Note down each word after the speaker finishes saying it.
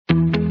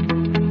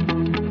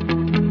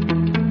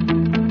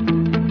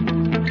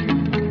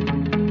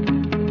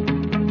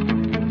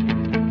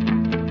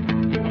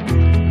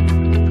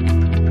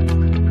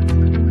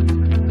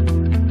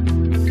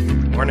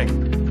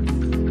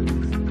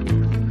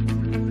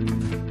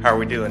How are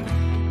we doing?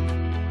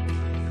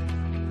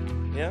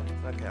 Yeah?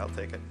 Okay, I'll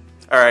take it.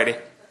 Alrighty.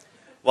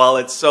 Well,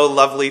 it's so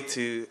lovely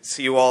to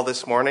see you all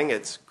this morning.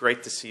 It's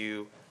great to see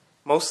you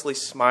mostly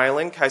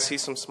smiling. Can I see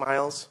some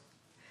smiles?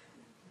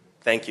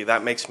 Thank you.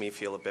 That makes me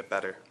feel a bit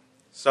better.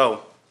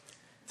 So,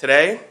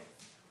 today,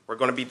 we're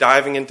going to be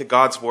diving into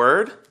God's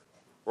Word.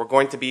 We're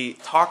going to be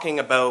talking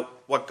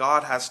about what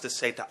God has to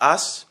say to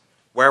us,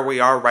 where we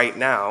are right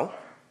now.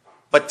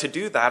 But to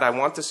do that, I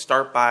want to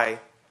start by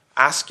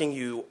asking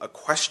you a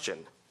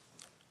question.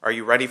 Are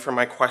you ready for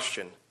my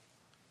question?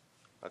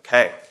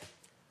 Okay.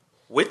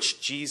 Which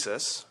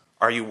Jesus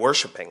are you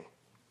worshiping?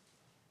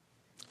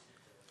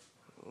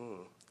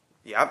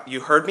 Yeah, you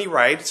heard me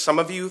right. Some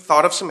of you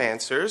thought of some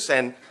answers,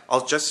 and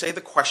I'll just say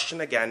the question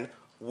again.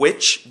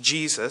 Which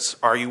Jesus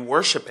are you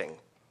worshiping?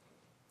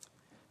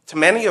 To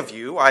many of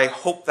you, I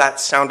hope that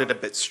sounded a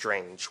bit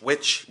strange.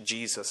 Which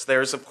Jesus?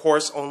 There's, of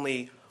course,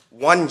 only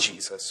one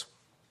Jesus.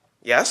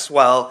 Yes,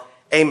 well,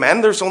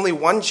 amen, there's only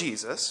one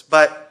Jesus,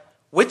 but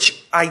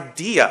which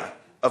idea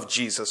of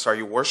Jesus are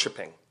you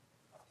worshiping?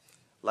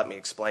 Let me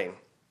explain.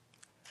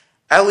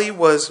 Ellie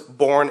was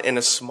born in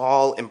a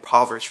small,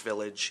 impoverished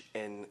village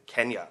in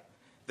Kenya.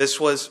 This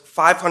was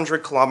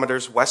 500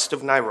 kilometers west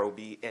of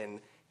Nairobi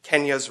in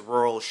Kenya's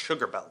rural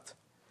sugar belt.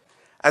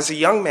 As a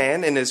young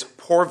man in his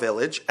poor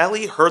village,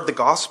 Ellie heard the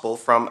gospel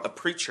from a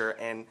preacher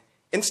and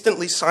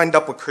instantly signed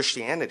up with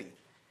Christianity.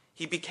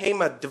 He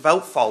became a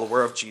devout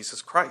follower of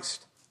Jesus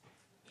Christ.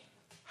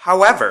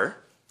 However,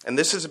 and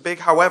this is a big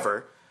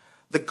however,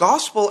 the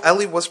gospel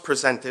Ellie was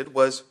presented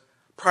was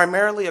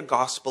primarily a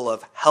gospel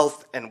of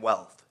health and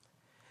wealth.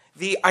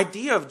 The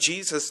idea of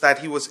Jesus that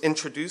he was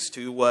introduced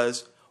to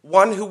was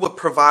one who would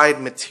provide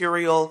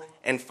material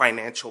and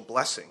financial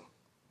blessing.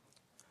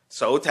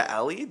 So to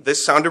Ellie,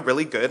 this sounded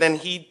really good, and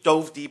he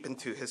dove deep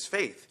into his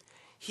faith.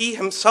 He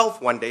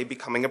himself one day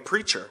becoming a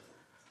preacher,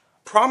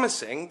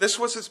 promising, this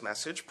was his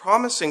message,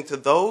 promising to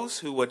those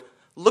who would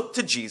look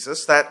to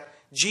Jesus that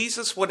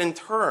Jesus would in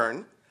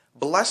turn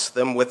bless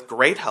them with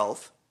great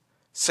health,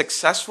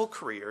 successful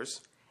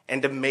careers,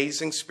 and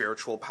amazing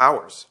spiritual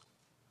powers.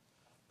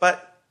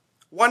 But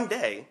one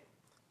day,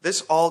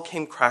 this all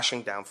came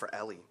crashing down for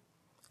Ellie.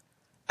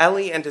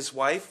 Ellie and his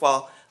wife,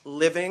 while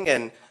living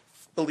and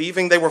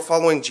believing they were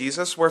following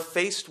Jesus, were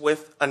faced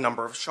with a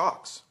number of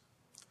shocks.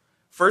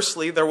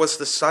 Firstly, there was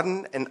the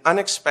sudden and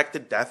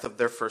unexpected death of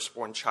their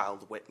firstborn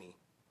child, Whitney.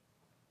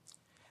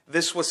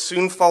 This was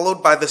soon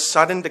followed by the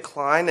sudden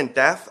decline and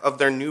death of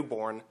their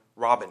newborn,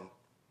 Robin.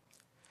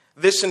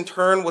 This in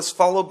turn was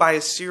followed by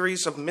a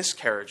series of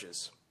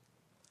miscarriages.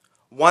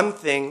 One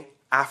thing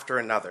after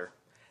another,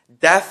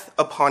 death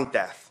upon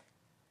death.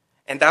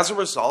 And as a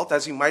result,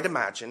 as you might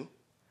imagine,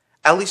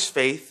 Ellie's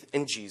faith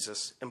in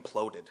Jesus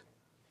imploded.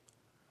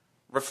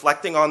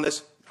 Reflecting on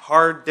this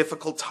hard,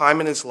 difficult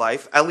time in his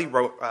life, Ellie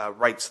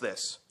writes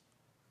this: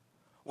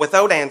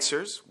 "Without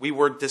answers, we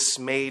were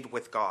dismayed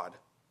with God,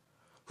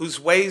 whose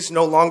ways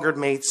no longer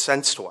made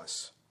sense to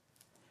us.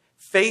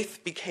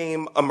 Faith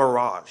became a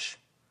mirage.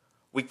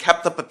 We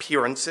kept up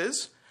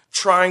appearances,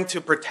 trying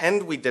to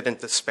pretend we didn't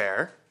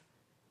despair,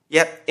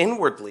 yet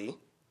inwardly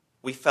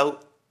we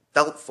felt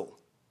doubtful,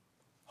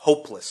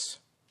 hopeless,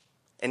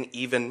 and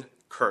even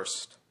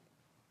cursed."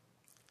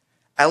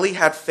 Ellie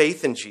had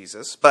faith in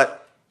Jesus,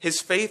 but his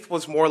faith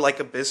was more like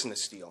a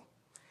business deal,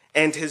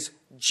 and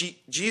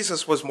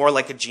Jesus was more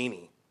like a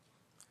genie.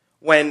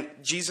 When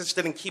Jesus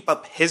didn't keep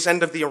up his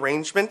end of the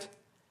arrangement,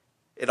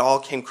 it all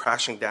came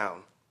crashing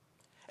down.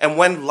 And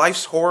when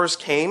life's horrors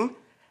came,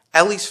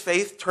 Ellie's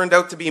faith turned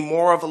out to be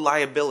more of a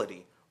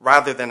liability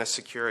rather than a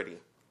security.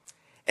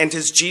 And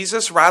his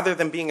Jesus, rather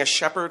than being a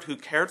shepherd who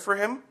cared for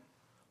him,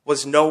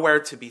 was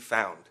nowhere to be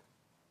found.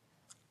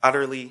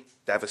 Utterly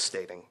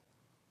devastating.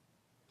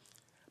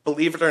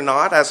 Believe it or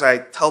not, as I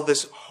tell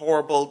this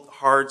horrible,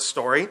 hard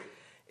story,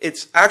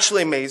 it's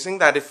actually amazing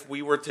that if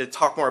we were to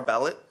talk more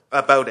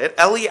about it,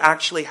 Ellie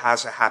actually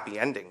has a happy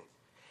ending.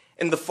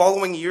 In the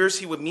following years,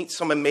 he would meet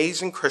some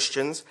amazing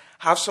Christians,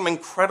 have some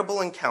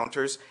incredible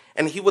encounters,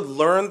 and he would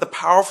learn the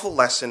powerful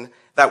lesson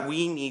that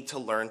we need to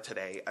learn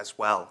today as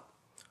well.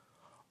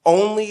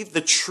 Only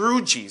the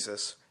true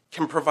Jesus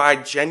can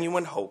provide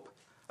genuine hope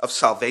of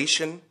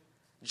salvation,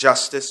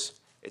 justice,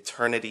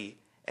 eternity,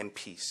 and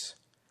peace.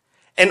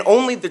 And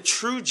only the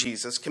true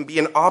Jesus can be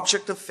an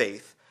object of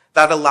faith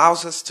that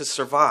allows us to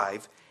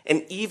survive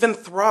and even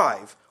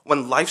thrive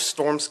when life's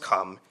storms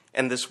come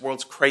and this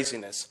world's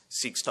craziness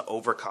seeks to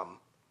overcome.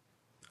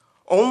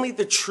 Only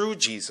the true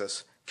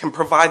Jesus can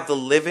provide the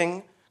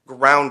living,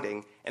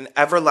 grounding, and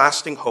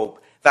everlasting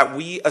hope that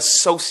we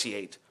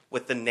associate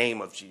with the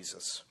name of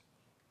Jesus.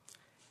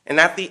 And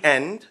at the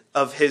end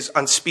of his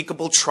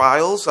unspeakable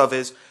trials, of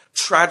his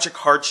tragic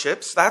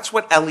hardships, that's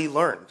what Ellie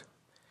learned.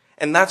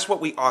 And that's what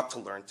we ought to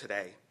learn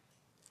today.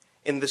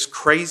 In this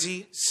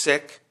crazy,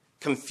 sick,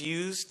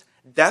 confused,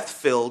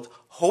 death-filled,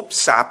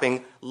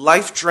 hope-sapping,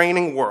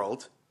 life-draining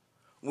world,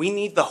 we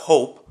need the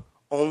hope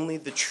only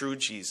the true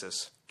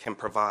Jesus can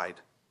provide.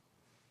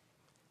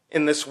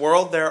 In this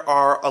world, there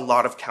are a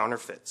lot of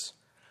counterfeits.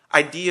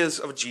 ideas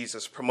of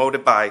Jesus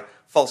promoted by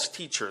false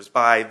teachers,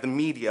 by the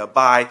media,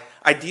 by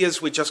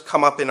ideas we just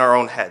come up in our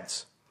own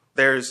heads.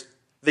 There's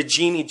the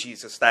genie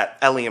Jesus that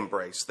Ellie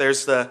embraced.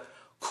 There's the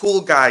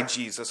cool guy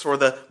Jesus or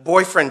the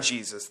boyfriend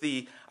Jesus,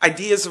 the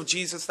ideas of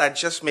Jesus that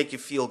just make you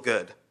feel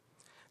good.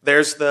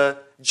 There's the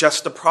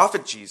just a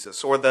prophet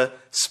Jesus or the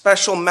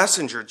special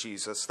messenger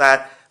Jesus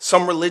that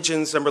some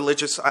religions and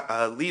religious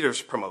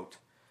leaders promote.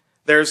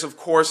 There's, of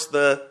course,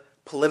 the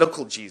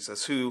political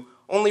Jesus who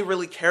only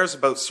really cares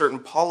about certain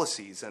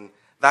policies, and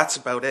that's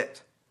about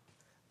it.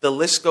 The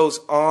list goes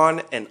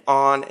on and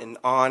on and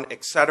on,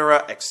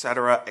 etc.,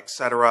 etc.,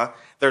 etc.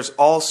 There's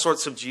all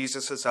sorts of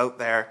Jesuses out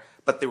there,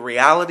 but the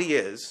reality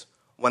is,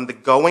 when the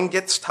going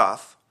gets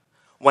tough,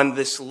 when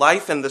this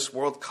life and this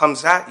world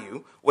comes at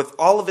you with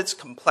all of its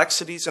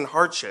complexities and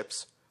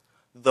hardships,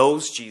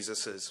 those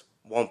Jesuses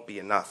won't be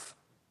enough.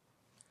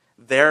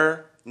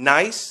 They're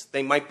nice,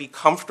 they might be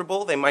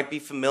comfortable, they might be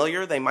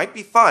familiar, they might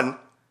be fun,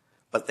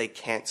 but they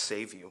can't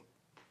save you.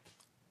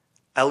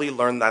 Ellie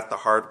learned that the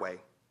hard way.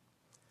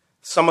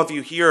 Some of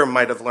you here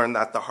might have learned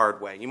that the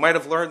hard way. You might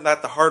have learned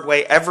that the hard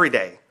way every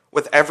day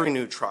with every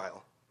new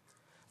trial.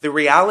 The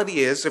reality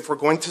is, if we're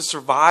going to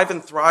survive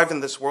and thrive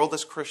in this world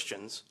as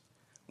Christians,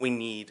 we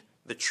need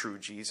the true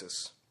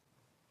Jesus.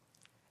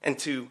 And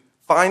to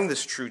find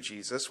this true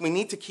Jesus, we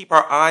need to keep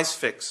our eyes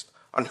fixed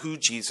on who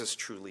Jesus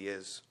truly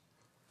is.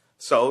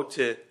 So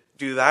to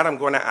do that, I'm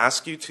going to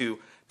ask you to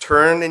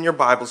turn in your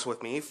Bibles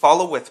with me,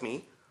 follow with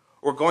me.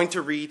 We're going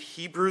to read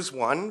Hebrews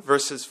 1,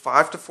 verses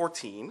 5 to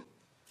 14.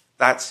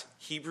 That's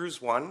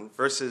Hebrews 1,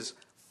 verses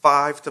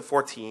 5 to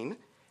 14.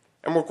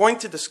 And we're going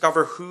to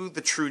discover who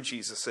the true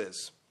Jesus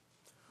is.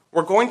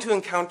 We're going to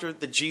encounter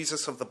the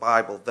Jesus of the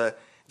Bible, the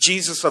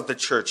Jesus of the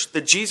church,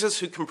 the Jesus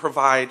who can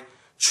provide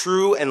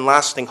true and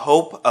lasting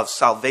hope of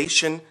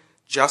salvation,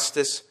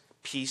 justice,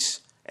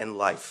 peace, and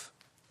life.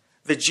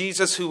 The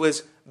Jesus who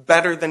is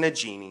better than a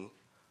genie,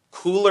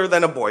 cooler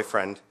than a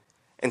boyfriend,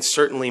 and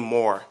certainly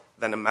more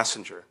than a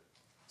messenger.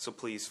 So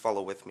please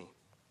follow with me.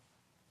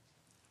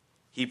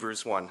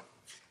 Hebrews 1,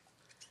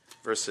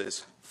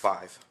 verses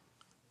 5.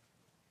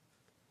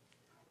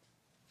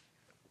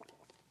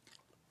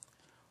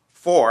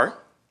 For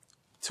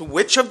to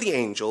which of the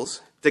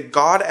angels did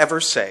God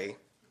ever say,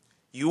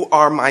 "You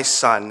are my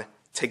son,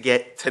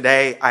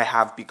 today I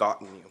have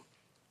begotten you"?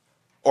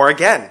 Or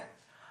again,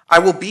 "I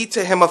will be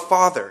to him a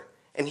father,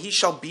 and he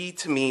shall be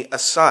to me a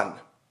son"?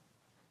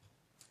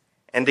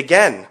 And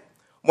again,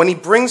 when he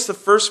brings the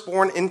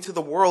firstborn into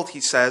the world,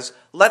 he says,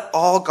 "Let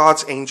all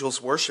God's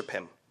angels worship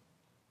him."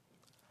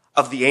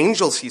 Of the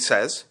angels, he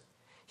says,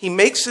 "He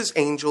makes his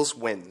angels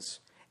winds,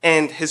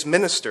 and his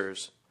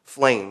ministers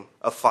flame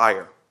of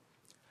fire."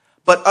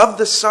 But of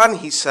the Son,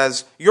 he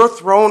says, "Your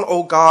throne,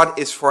 O God,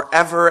 is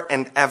forever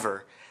and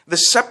ever. The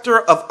scepter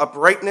of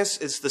uprightness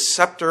is the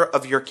scepter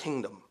of your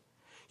kingdom.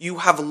 You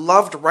have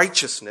loved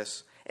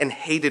righteousness and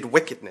hated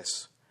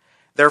wickedness.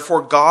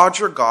 Therefore God,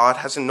 your God,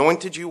 has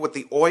anointed you with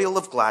the oil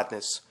of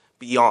gladness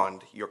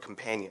beyond your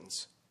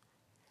companions.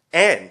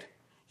 And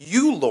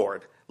you,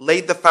 Lord,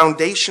 laid the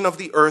foundation of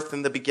the earth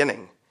in the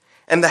beginning,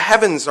 and the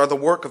heavens are the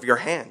work of your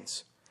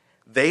hands.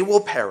 They will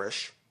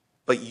perish,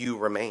 but you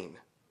remain.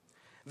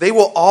 They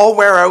will all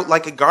wear out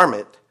like a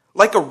garment.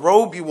 Like a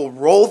robe, you will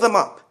roll them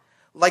up.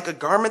 Like a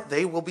garment,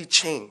 they will be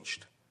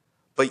changed.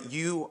 But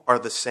you are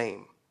the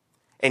same,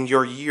 and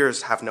your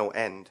years have no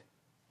end."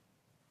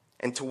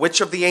 And to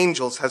which of the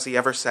angels has he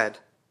ever said,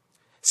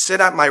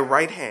 "Sit at my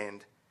right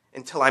hand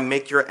until I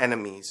make your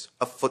enemies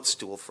a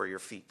footstool for your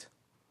feet"?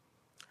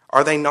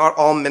 Are they not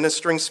all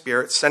ministering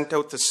spirits sent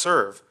out to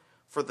serve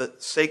for the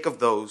sake of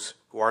those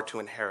who are to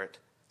inherit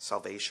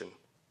salvation?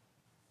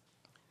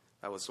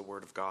 That was the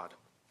word of God.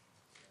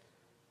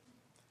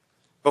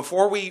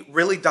 Before we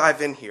really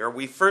dive in here,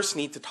 we first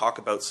need to talk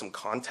about some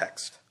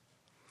context.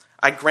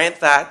 I grant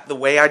that the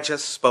way I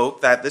just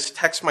spoke, that this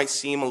text might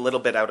seem a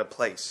little bit out of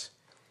place.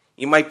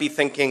 You might be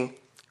thinking,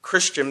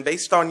 "Christian,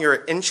 based on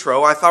your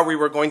intro, I thought we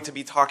were going to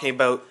be talking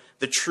about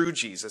the true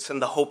Jesus and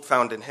the hope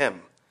found in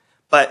him."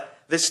 But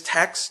this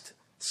text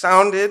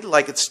sounded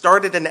like it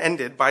started and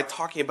ended by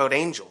talking about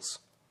angels.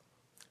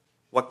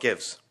 What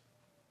gives?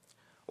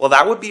 Well,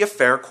 that would be a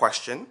fair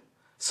question.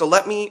 So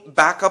let me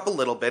back up a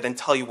little bit and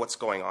tell you what's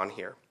going on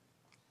here.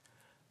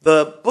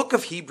 The book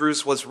of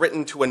Hebrews was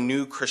written to a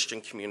new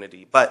Christian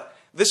community, but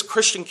this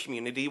Christian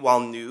community, while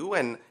new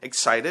and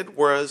excited,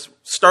 was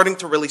starting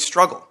to really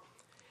struggle.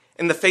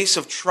 In the face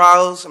of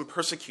trials and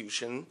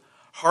persecution,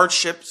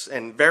 hardships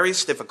and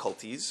various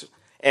difficulties,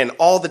 and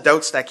all the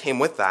doubts that came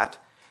with that,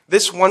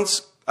 this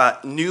once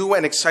new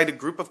and excited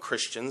group of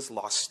Christians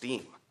lost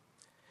steam.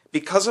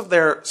 Because of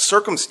their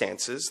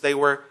circumstances, they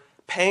were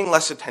paying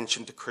less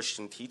attention to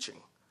Christian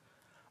teaching.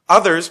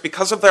 Others,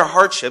 because of their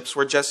hardships,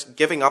 were just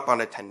giving up on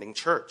attending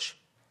church.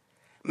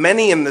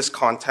 Many in this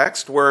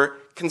context were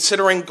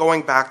considering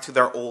going back to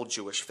their old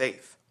Jewish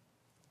faith.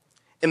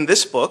 In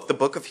this book, the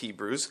book of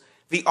Hebrews,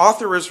 the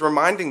author is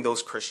reminding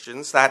those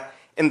Christians that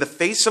in the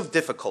face of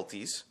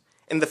difficulties,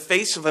 in the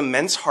face of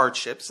immense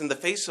hardships, in the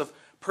face of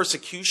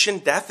persecution,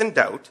 death, and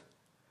doubt,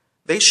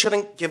 they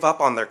shouldn't give up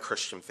on their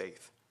Christian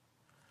faith.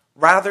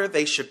 Rather,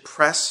 they should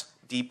press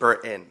deeper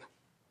in.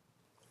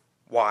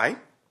 Why?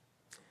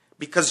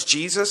 Because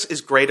Jesus is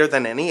greater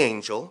than any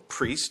angel,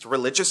 priest,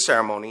 religious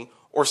ceremony,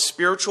 or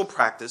spiritual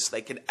practice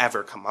they could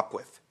ever come up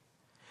with.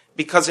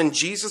 Because in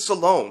Jesus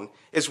alone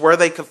is where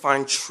they could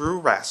find true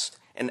rest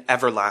and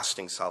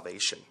everlasting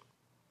salvation.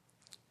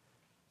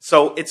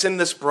 So it's in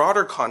this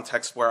broader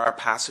context where our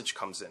passage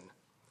comes in.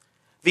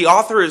 The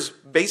author is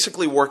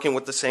basically working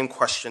with the same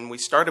question we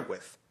started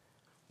with.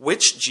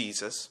 Which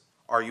Jesus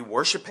are you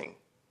worshiping?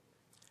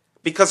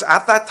 Because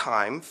at that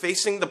time,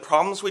 facing the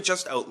problems we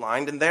just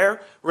outlined in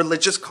their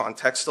religious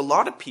context, a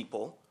lot of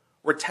people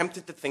were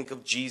tempted to think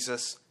of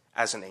Jesus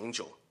as an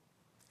angel.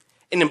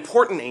 An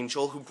important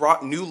angel who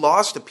brought new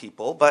laws to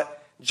people,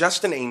 but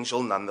just an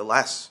angel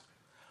nonetheless.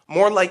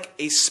 More like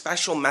a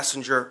special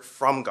messenger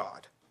from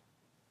God.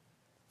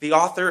 The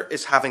author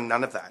is having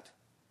none of that.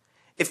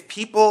 If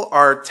people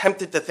are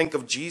tempted to think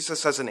of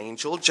Jesus as an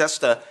angel,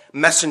 just a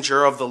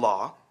messenger of the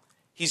law,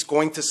 he's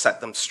going to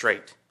set them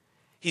straight.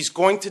 He's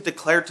going to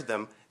declare to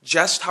them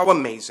just how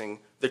amazing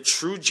the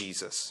true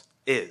Jesus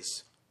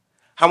is.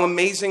 How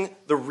amazing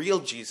the real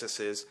Jesus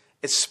is,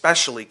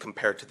 especially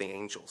compared to the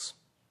angels.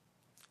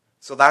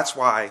 So that's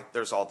why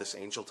there's all this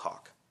angel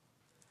talk.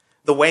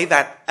 The way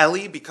that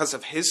Eli, because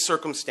of his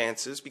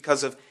circumstances,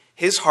 because of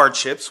his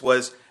hardships,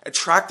 was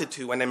attracted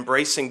to and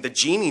embracing the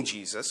genie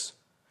Jesus,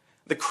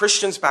 the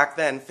Christians back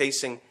then,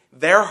 facing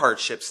their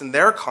hardships in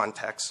their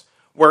context,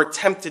 were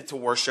tempted to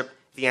worship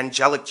the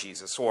angelic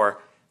Jesus or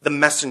the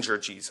messenger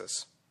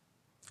Jesus.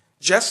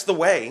 Just the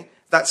way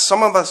that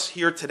some of us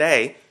here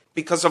today,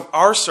 because of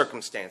our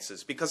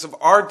circumstances, because of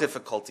our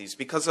difficulties,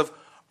 because of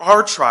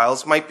our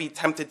trials, might be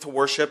tempted to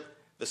worship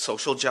the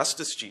social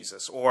justice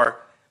Jesus, or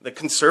the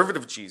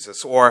conservative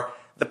Jesus, or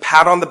the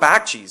pat on the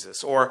back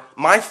Jesus, or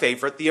my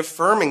favorite, the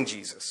affirming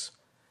Jesus.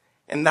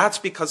 And that's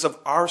because of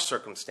our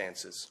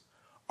circumstances,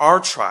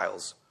 our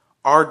trials,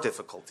 our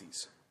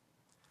difficulties.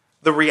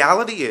 The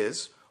reality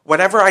is,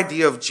 whatever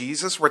idea of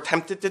Jesus we're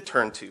tempted to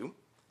turn to,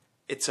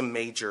 it's a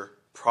major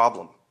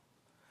problem.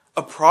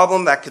 A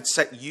problem that could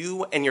set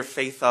you and your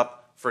faith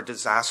up for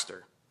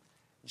disaster,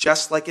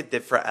 just like it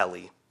did for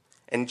Eli,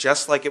 and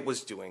just like it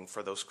was doing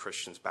for those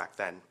Christians back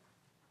then.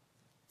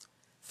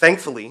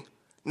 Thankfully,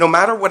 no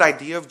matter what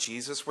idea of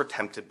Jesus we're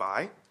tempted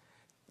by,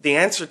 the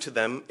answer to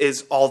them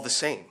is all the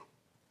same.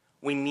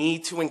 We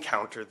need to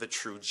encounter the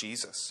true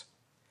Jesus.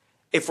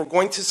 If we're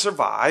going to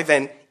survive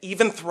and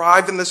even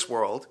thrive in this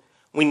world,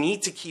 we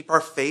need to keep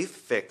our faith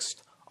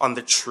fixed on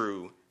the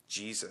true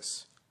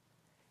Jesus.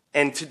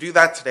 And to do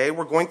that today,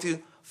 we're going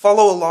to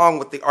follow along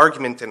with the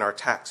argument in our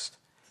text.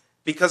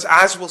 Because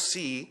as we'll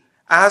see,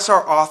 as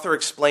our author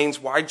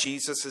explains why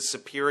Jesus is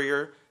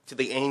superior to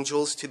the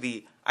angels, to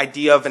the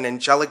idea of an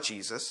angelic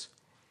Jesus,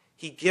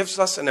 he gives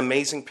us an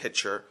amazing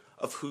picture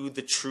of who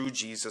the true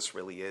Jesus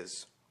really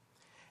is.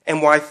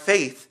 And why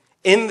faith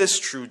in this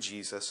true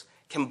Jesus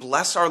can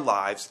bless our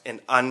lives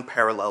in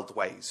unparalleled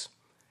ways,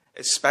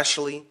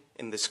 especially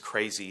in this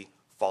crazy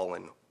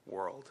fallen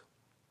world.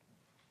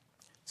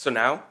 So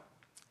now,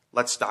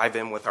 let's dive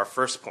in with our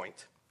first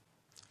point.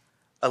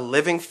 A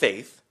living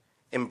faith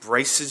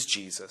embraces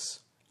Jesus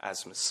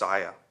as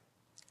Messiah.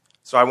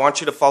 So I want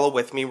you to follow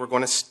with me. We're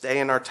going to stay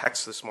in our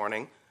text this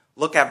morning.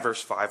 Look at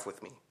verse 5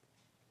 with me.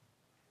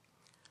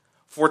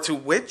 For to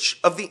which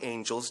of the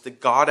angels did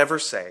God ever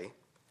say,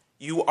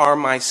 "You are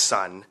my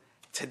son,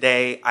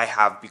 today I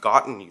have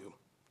begotten you"?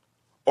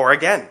 Or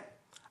again,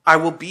 "I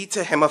will be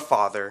to him a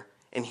father,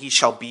 and he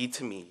shall be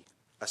to me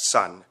a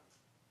son"?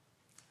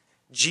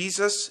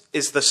 Jesus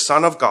is the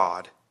Son of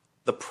God,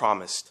 the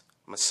promised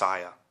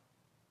Messiah.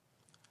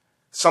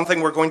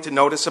 Something we're going to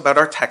notice about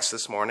our text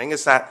this morning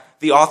is that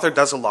the author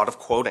does a lot of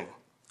quoting.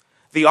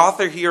 The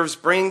author here is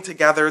bringing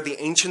together the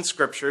ancient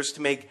scriptures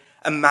to make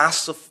a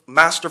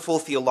masterful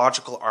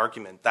theological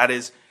argument that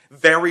is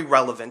very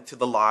relevant to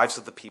the lives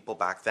of the people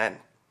back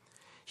then.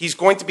 He's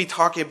going to be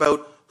talking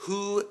about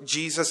who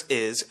Jesus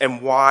is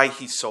and why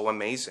he's so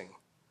amazing.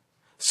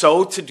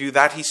 So to do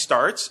that, he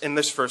starts in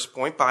this first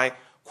point by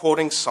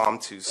quoting Psalm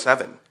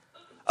 2:7,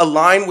 a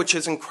line which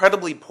is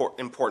incredibly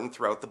important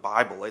throughout the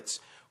Bible. It's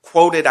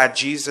quoted at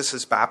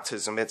Jesus'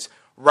 baptism. It's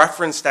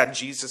referenced at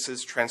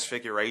Jesus'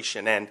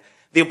 transfiguration. And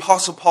the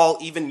Apostle Paul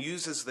even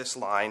uses this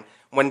line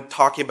when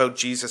talking about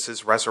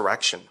Jesus'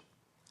 resurrection.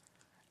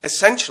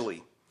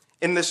 Essentially,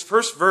 in this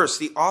first verse,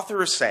 the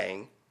author is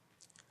saying,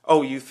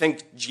 oh, you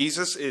think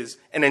Jesus is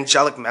an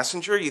angelic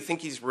messenger? You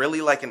think he's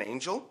really like an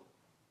angel?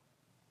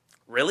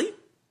 Really?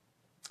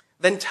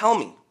 Then tell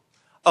me,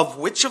 of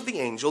which of the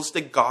angels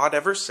did God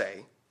ever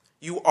say,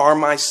 "You are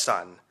my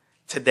son,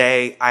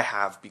 today I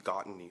have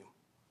begotten you"?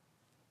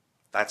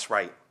 That's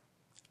right,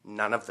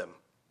 none of them.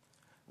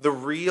 The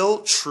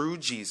real, true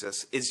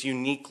Jesus is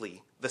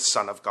uniquely the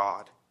Son of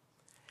God.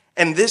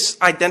 And this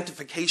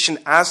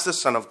identification as the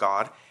Son of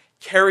God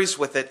carries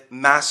with it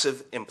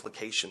massive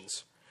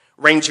implications,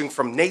 ranging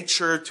from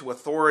nature to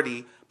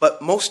authority,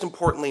 but most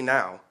importantly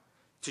now,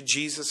 to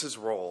Jesus'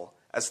 role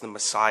as the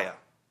Messiah,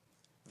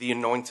 the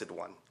Anointed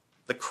One,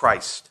 the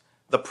Christ,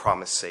 the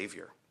promised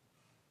Savior.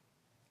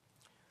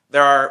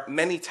 There are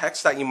many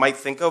texts that you might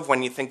think of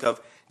when you think of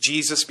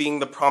Jesus being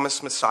the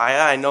promised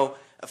Messiah. I know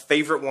a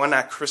favorite one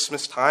at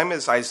Christmas time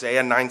is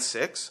Isaiah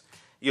 9:6.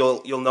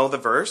 You'll know the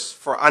verse.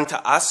 For unto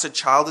us a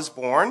child is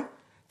born,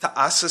 to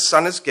us a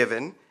son is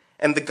given,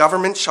 and the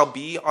government shall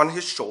be on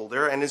his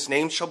shoulder, and his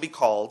name shall be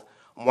called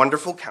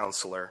Wonderful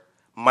Counselor,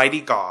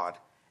 Mighty God,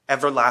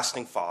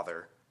 Everlasting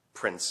Father,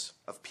 Prince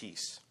of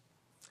Peace.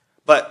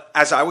 But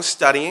as I was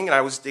studying and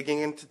I was digging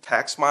into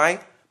text,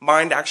 my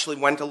mind actually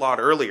went a lot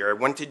earlier. It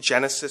went to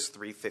Genesis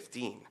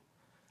 3:15,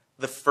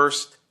 the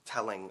first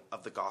telling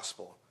of the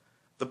gospel,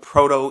 the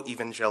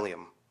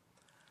proto-evangelium.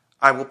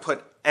 I will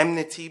put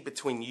enmity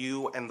between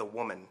you and the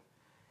woman,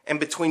 and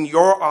between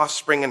your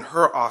offspring and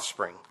her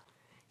offspring.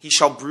 He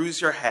shall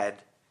bruise your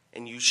head,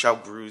 and you shall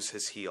bruise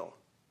his heel.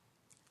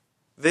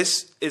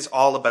 This is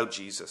all about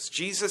Jesus.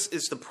 Jesus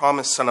is the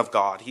promised Son of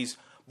God. He's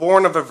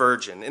born of a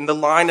virgin in the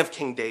line of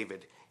King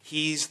David.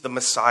 He's the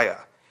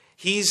Messiah.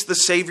 He's the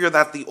Savior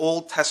that the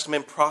Old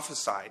Testament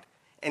prophesied,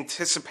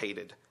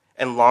 anticipated,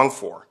 and longed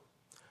for,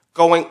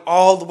 going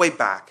all the way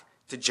back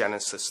to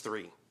Genesis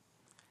 3.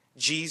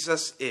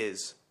 Jesus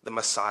is the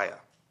Messiah.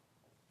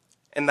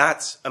 And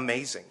that's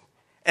amazing.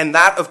 And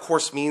that, of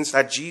course, means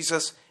that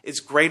Jesus is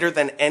greater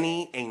than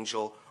any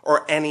angel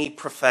or any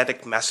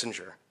prophetic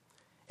messenger.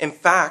 In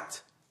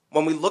fact,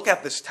 when we look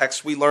at this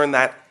text, we learn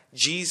that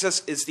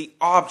Jesus is the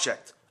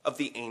object of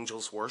the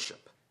angels'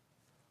 worship.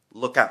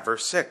 Look at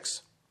verse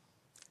 6.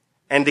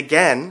 And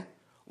again,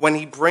 when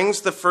he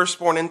brings the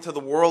firstborn into the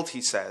world,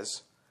 he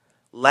says,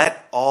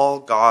 let all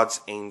God's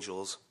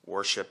angels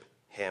worship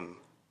him.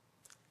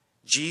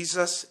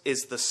 Jesus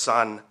is the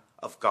Son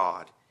of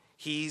God.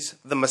 He's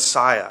the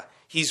Messiah.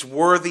 He's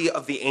worthy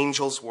of the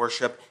angels'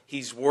 worship.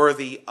 He's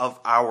worthy of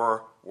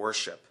our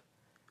worship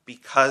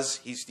because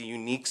he's the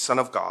unique Son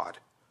of God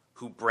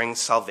who brings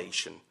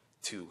salvation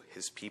to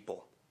his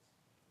people.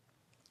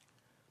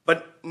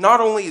 But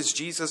not only is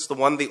Jesus the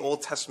one the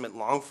Old Testament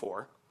longed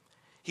for,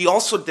 he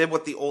also did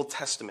what the Old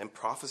Testament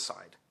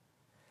prophesied.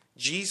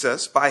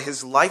 Jesus, by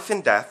his life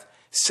and death,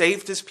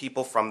 saved his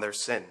people from their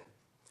sin.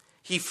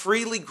 He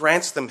freely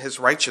grants them his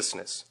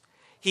righteousness.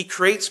 He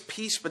creates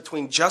peace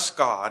between just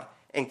God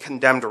and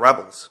condemned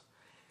rebels.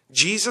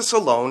 Jesus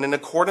alone, in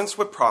accordance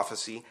with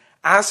prophecy,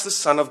 as the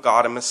Son of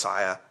God and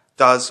Messiah,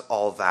 does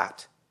all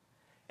that.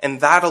 And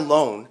that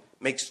alone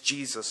makes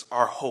Jesus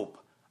our hope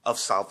of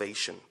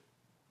salvation.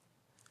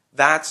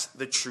 That's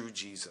the true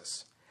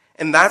Jesus.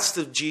 And that's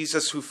the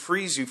Jesus who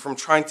frees you from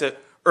trying to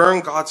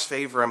earn God's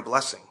favor and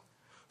blessing,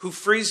 who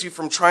frees you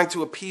from trying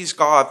to appease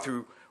God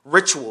through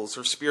rituals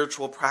or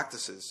spiritual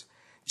practices.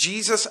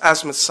 Jesus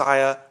as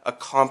Messiah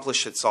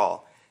accomplished it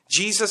all.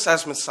 Jesus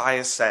as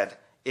Messiah said,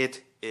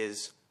 it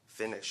is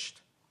finished.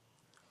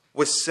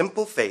 With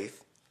simple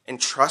faith and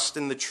trust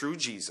in the true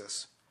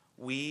Jesus,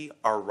 we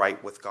are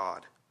right with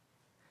God.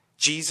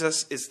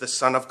 Jesus is the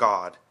Son of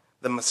God,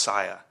 the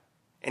Messiah,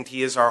 and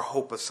he is our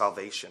hope of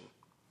salvation.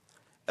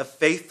 A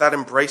faith that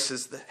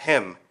embraces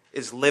him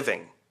is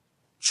living,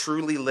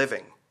 truly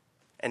living,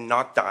 and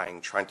not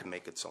dying trying to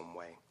make its own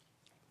way.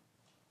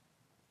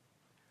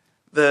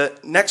 The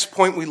next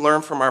point we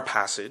learn from our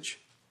passage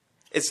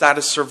is that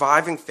a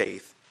surviving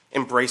faith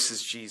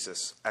embraces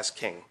Jesus as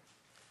King.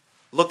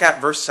 Look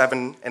at verse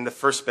 7 and the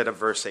first bit of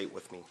verse 8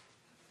 with me.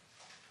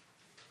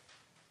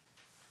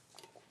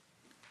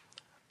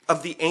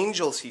 Of the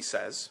angels, he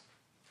says,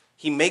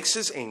 he makes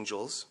his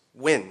angels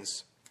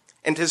winds,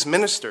 and his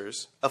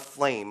ministers a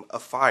flame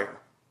of fire.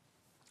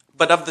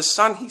 But of the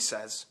Son, he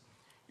says,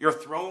 your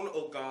throne,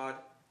 O God,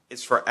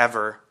 is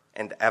forever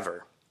and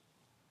ever.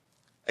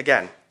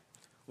 Again,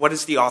 what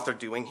is the author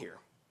doing here?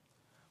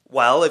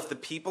 Well, if the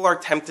people are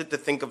tempted to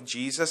think of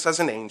Jesus as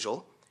an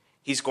angel,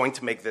 he's going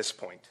to make this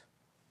point.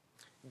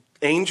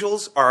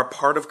 Angels are a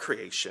part of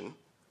creation,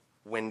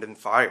 wind and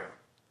fire,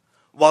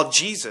 while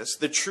Jesus,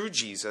 the true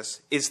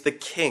Jesus, is the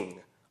King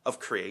of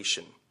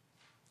creation.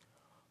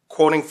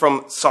 Quoting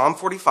from Psalm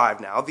 45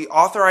 now, the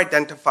author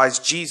identifies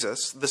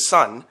Jesus, the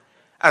Son,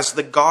 as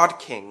the God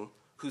King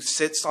who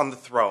sits on the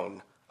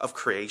throne of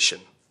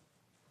creation.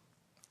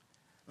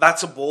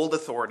 That's a bold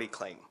authority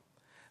claim.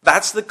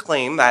 That's the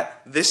claim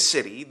that this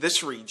city,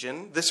 this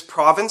region, this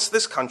province,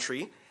 this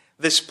country,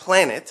 this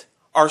planet,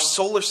 our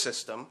solar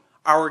system,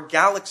 our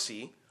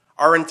galaxy,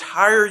 our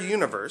entire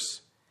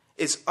universe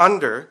is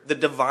under the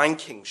divine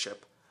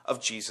kingship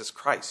of Jesus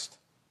Christ.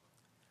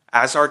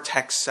 As our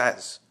text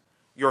says,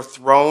 your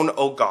throne,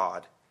 O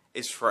God,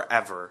 is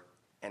forever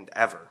and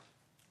ever.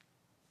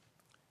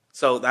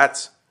 So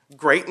that's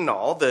great and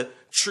all. The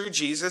true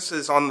Jesus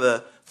is on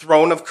the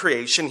throne of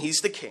creation.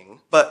 He's the king.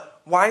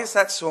 But why is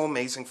that so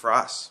amazing for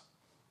us?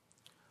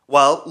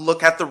 Well,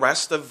 look at the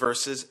rest of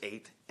verses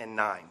 8 and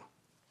 9.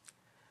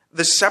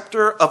 The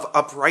scepter of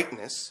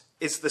uprightness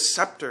is the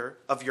scepter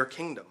of your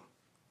kingdom.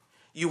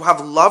 You have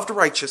loved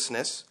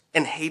righteousness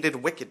and hated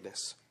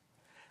wickedness.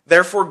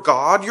 Therefore,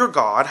 God, your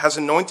God, has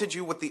anointed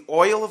you with the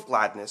oil of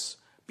gladness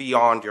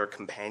beyond your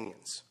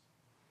companions.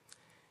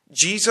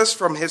 Jesus,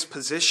 from his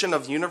position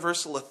of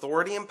universal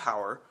authority and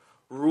power,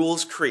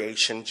 rules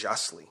creation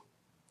justly.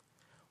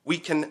 We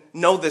can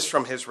know this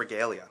from his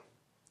regalia.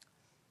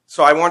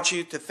 So I want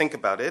you to think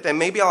about it, and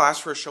maybe I'll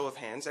ask for a show of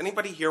hands.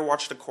 Anybody here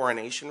watched the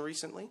coronation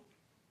recently?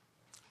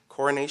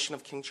 Coronation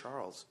of King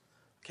Charles.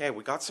 Okay,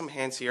 we got some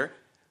hands here.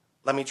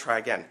 Let me try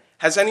again.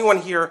 Has anyone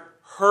here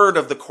heard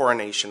of the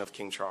coronation of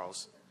King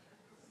Charles?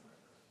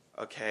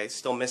 Okay,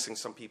 still missing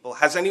some people.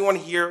 Has anyone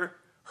here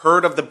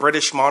heard of the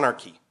British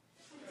monarchy?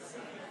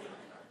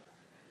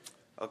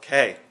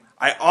 Okay,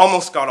 I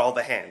almost got all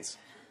the hands.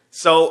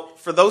 So,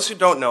 for those who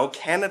don't know,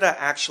 Canada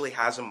actually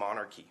has a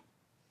monarchy.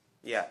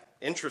 Yeah,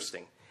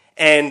 interesting.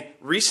 And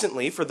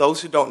recently, for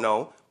those who don't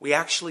know, we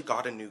actually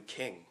got a new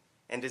king,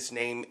 and his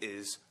name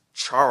is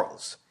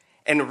Charles.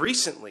 And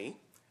recently,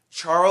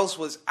 Charles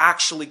was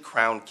actually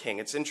crowned king.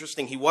 It's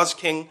interesting, he was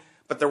king,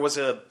 but there was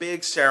a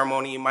big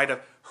ceremony. You might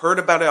have heard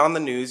about it on the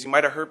news. You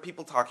might have heard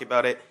people talking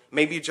about it.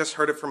 Maybe you just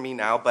heard it from me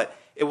now, but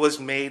it was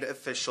made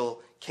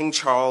official. King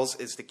Charles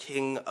is the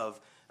king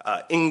of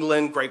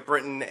England, Great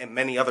Britain, and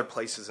many other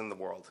places in the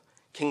world.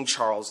 King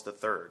Charles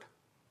III.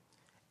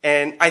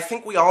 And I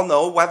think we all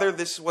know, whether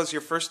this was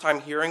your first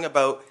time hearing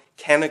about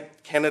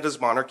Canada's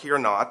monarchy or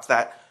not,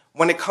 that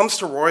when it comes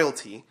to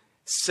royalty,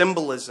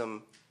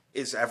 symbolism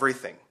is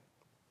everything.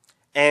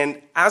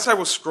 And as I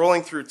was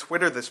scrolling through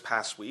Twitter this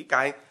past week,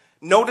 I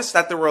noticed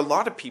that there were a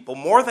lot of people,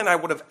 more than I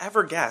would have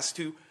ever guessed,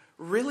 who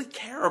really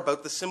care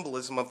about the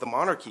symbolism of the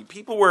monarchy.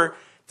 People were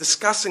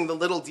discussing the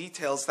little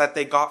details that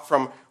they got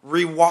from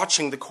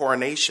rewatching the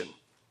coronation.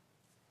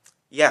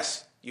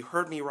 Yes, you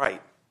heard me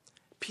right.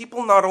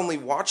 People not only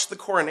watched the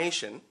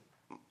coronation,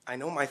 I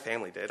know my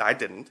family did, I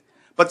didn't,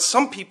 but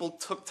some people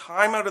took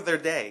time out of their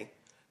day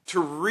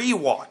to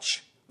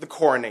rewatch the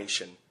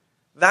coronation.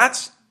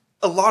 That's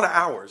a lot of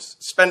hours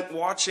spent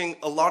watching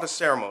a lot of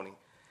ceremony.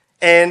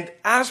 And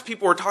as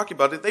people were talking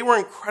about it, they were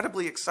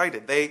incredibly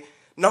excited. They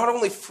not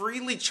only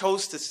freely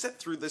chose to sit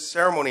through this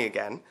ceremony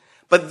again,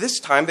 but this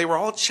time they were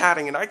all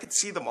chatting, and I could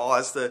see them all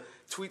as the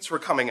tweets were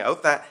coming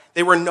out, that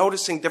they were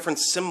noticing different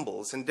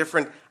symbols and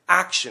different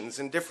actions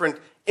and different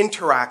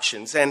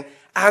interactions. And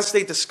as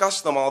they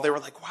discussed them all, they were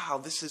like, wow,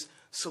 this is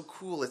so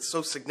cool. It's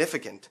so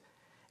significant.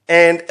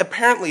 And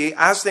apparently,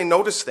 as they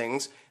noticed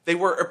things, they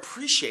were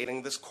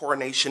appreciating this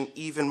coronation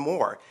even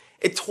more.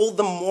 It told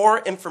them more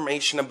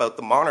information about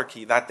the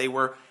monarchy that they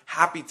were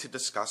happy to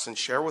discuss and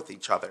share with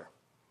each other.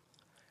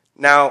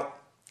 Now,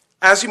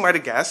 as you might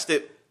have guessed,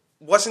 it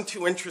wasn't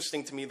too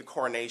interesting to me, the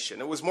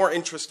coronation. It was more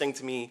interesting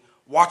to me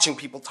watching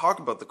people talk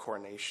about the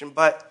coronation,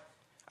 but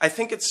I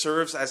think it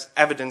serves as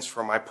evidence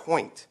for my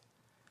point.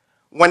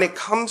 When it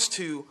comes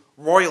to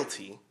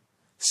royalty,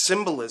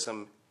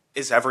 symbolism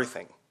is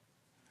everything.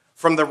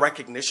 From the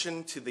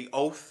recognition to the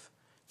oath,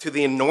 to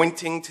the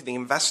anointing, to the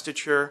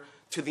investiture,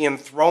 to the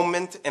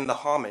enthronement and the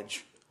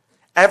homage,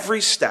 every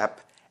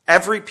step,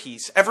 every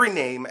piece, every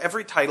name,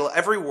 every title,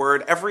 every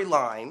word, every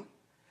line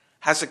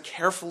has a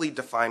carefully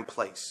defined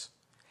place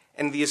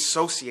and the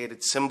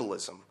associated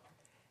symbolism.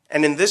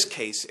 And in this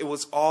case, it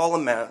was all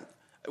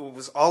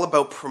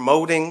about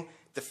promoting,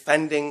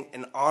 defending,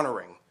 and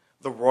honoring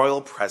the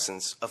royal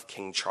presence of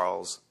King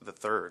Charles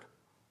III.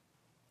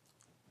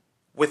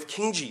 With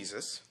King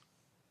Jesus,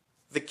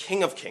 the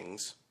King of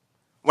Kings,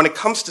 when it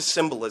comes to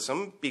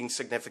symbolism being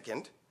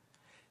significant,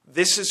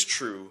 this is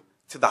true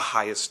to the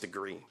highest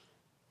degree.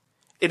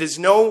 It is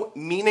no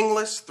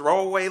meaningless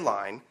throwaway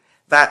line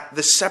that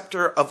the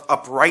scepter of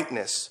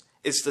uprightness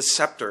is the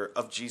scepter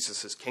of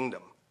Jesus'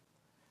 kingdom.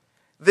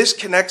 This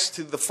connects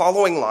to the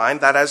following line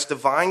that as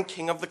divine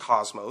King of the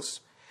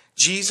cosmos,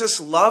 Jesus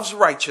loves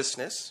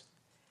righteousness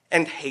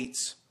and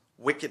hates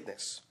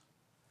wickedness.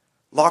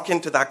 Lock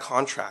into that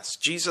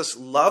contrast. Jesus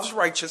loves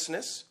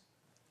righteousness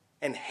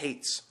and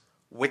hates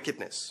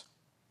wickedness.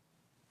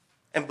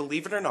 And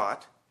believe it or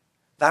not,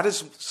 that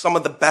is some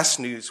of the best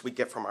news we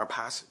get from our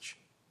passage.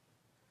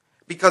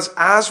 Because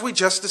as we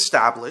just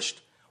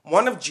established,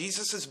 one of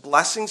Jesus'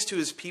 blessings to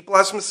his people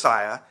as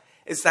Messiah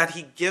is that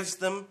he gives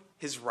them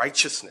his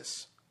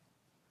righteousness.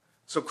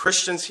 So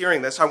Christians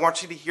hearing this, I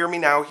want you to hear me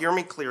now, hear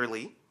me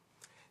clearly.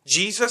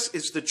 Jesus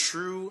is the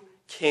true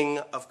King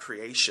of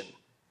creation,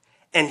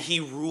 and he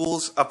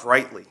rules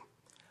uprightly,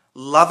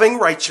 loving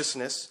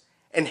righteousness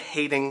and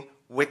hating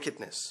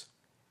wickedness.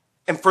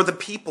 And for the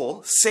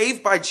people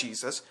saved by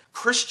Jesus,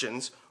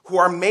 Christians who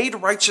are made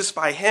righteous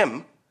by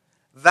him,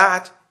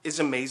 that is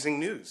amazing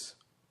news.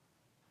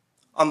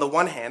 On the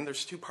one hand,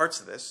 there's two parts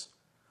of this.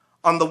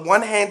 On the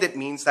one hand, it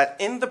means that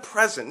in the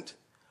present,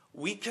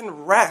 we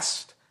can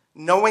rest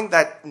knowing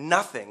that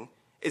nothing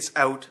is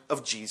out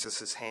of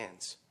Jesus'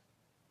 hands.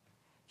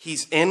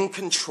 He's in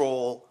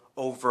control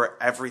over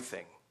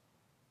everything.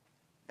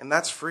 And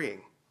that's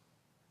freeing.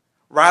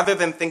 Rather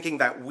than thinking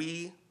that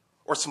we,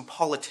 or some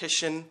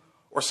politician,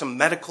 or some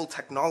medical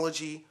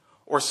technology,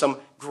 or some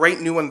great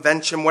new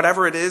invention,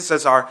 whatever it is,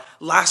 as our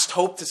last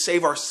hope to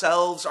save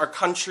ourselves, our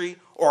country,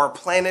 or our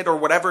planet, or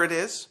whatever it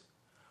is,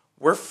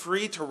 we're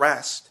free to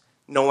rest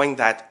knowing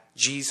that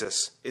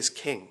Jesus is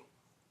King.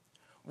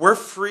 We're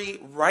free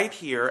right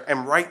here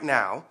and right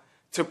now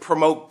to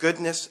promote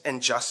goodness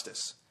and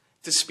justice,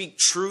 to speak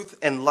truth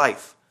and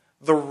life,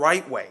 the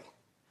right way,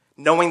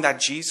 knowing that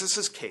Jesus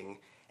is king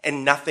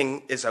and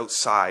nothing is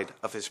outside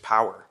of his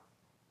power.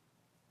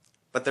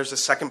 But there's a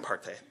second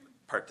part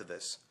to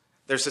this.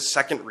 There's a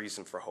second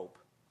reason for hope,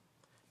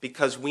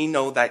 because we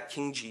know that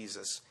King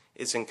Jesus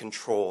is in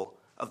control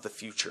of the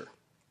future.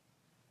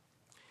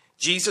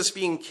 Jesus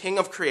being king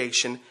of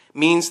creation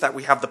means that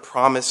we have the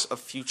promise of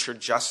future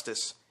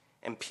justice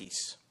and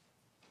peace.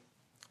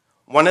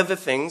 One of the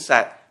things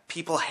that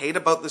people hate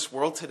about this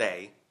world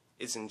today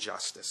is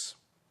injustice.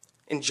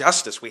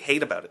 Injustice, we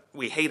hate about it.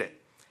 We hate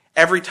it.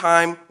 Every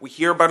time we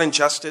hear about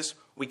injustice,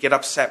 we get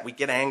upset, we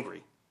get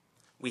angry.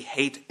 We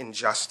hate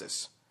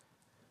injustice.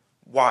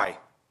 Why?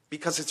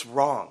 Because it's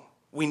wrong.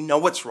 We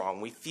know it's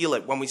wrong. We feel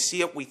it. When we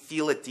see it, we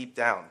feel it deep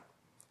down.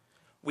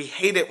 We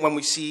hate it when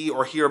we see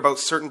or hear about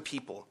certain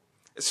people,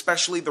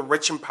 especially the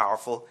rich and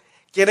powerful,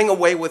 getting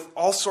away with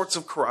all sorts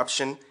of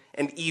corruption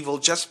and evil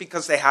just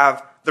because they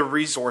have the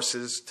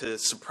resources to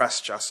suppress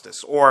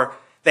justice or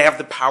they have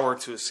the power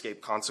to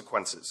escape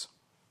consequences.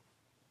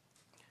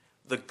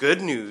 The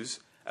good news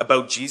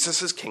about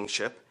Jesus'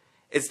 kingship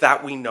is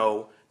that we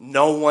know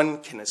no one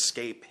can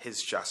escape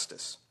his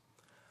justice.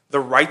 The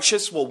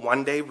righteous will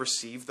one day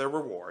receive their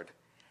reward,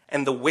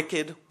 and the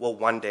wicked will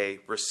one day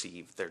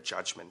receive their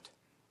judgment.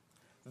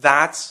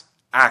 That's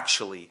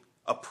actually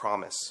a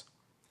promise.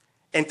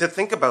 And to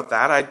think about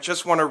that, I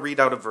just want to read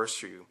out a verse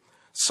for you.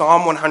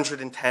 Psalm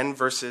 110,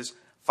 verses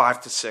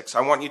 5 to 6.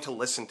 I want you to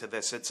listen to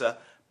this. It's a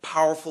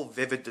powerful,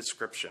 vivid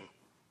description.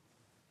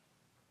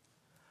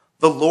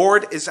 The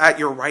Lord is at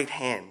your right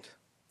hand.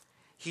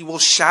 He will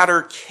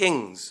shatter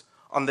kings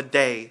on the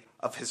day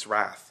of his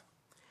wrath.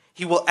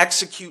 He will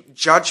execute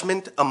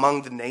judgment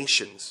among the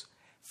nations,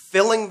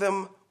 filling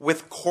them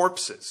with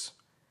corpses.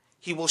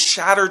 He will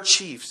shatter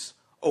chiefs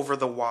over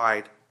the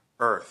wide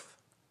earth.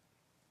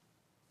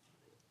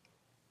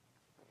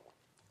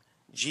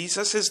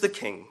 Jesus is the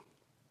king,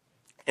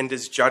 and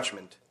his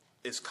judgment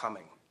is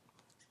coming.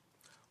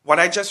 What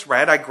I just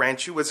read, I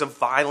grant you, is a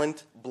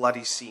violent,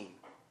 bloody scene.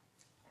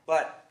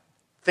 But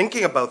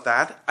thinking about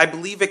that, I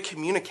believe it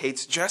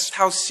communicates just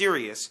how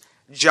serious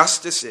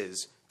justice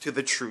is to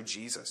the true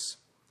Jesus.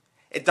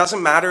 It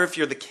doesn't matter if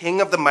you're the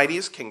king of the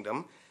mightiest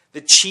kingdom,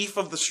 the chief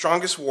of the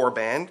strongest war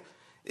band.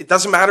 It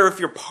doesn't matter if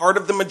you're part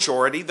of the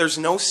majority. There's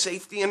no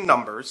safety in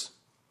numbers.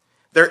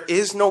 There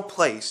is no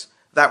place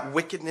that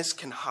wickedness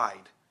can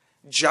hide.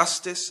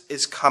 Justice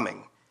is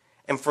coming.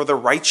 And for the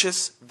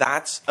righteous,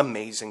 that's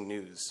amazing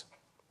news.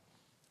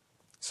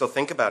 So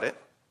think about it.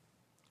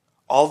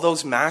 All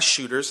those mass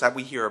shooters that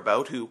we hear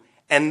about who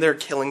end their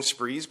killing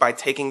sprees by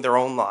taking their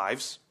own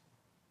lives,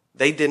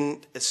 they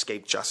didn't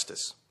escape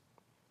justice.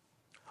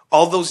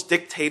 All those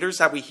dictators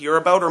that we hear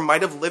about or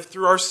might have lived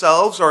through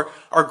ourselves or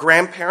our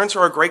grandparents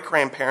or our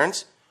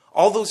great-grandparents,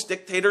 all those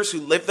dictators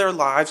who lived their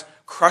lives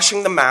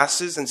crushing the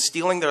masses and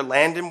stealing their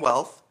land and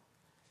wealth,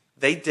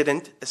 they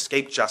didn't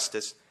escape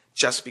justice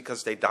just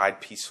because they died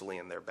peacefully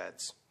in their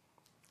beds.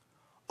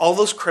 All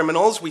those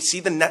criminals, we see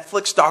the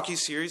Netflix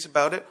docuseries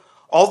about it,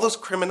 all those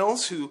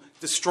criminals who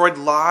destroyed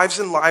lives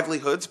and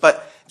livelihoods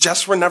but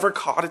just were never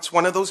caught, it's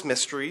one of those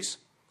mysteries,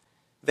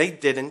 they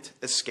didn't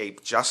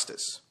escape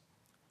justice.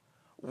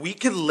 We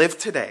could live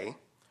today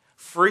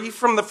free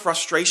from the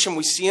frustration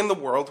we see in the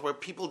world where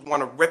people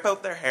want to rip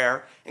out their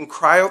hair and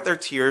cry out their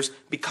tears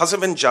because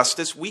of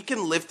injustice. We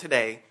can live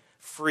today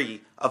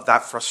free of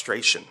that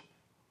frustration.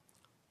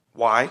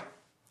 Why?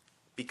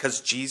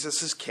 Because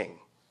Jesus is king.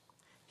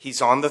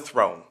 He's on the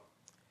throne.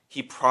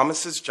 He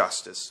promises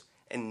justice,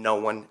 and no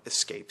one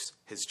escapes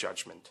his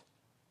judgment.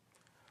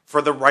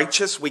 For the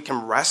righteous, we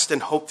can rest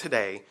and hope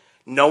today,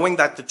 knowing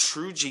that the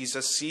true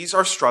Jesus sees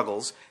our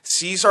struggles,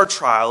 sees our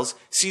trials,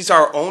 sees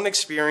our own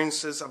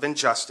experiences of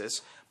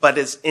injustice, but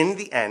is in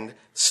the end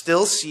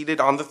still seated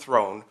on the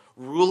throne,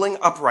 ruling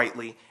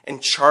uprightly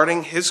and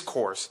charting his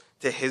course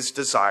to his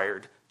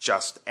desired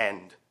just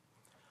end.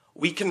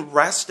 We can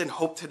rest and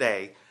hope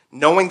today,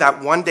 knowing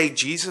that one day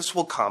Jesus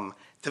will come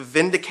to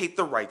vindicate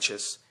the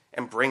righteous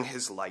and bring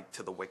his light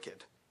to the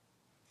wicked.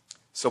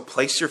 So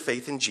place your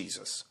faith in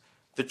Jesus,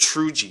 the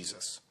true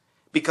Jesus,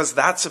 because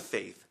that's a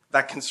faith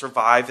that can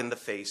survive in the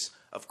face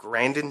of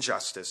grand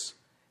injustice,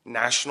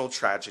 national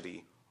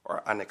tragedy,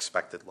 or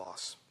unexpected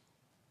loss.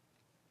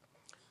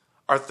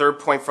 Our third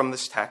point from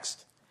this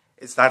text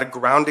is that a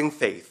grounding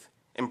faith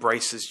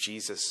embraces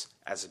Jesus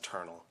as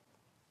eternal.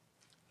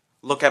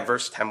 Look at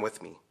verse 10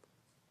 with me.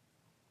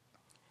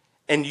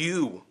 And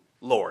you,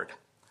 Lord,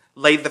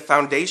 laid the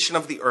foundation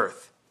of the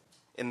earth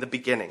in the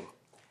beginning,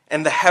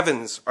 and the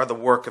heavens are the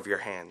work of your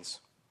hands.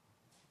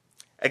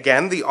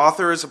 Again, the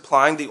author is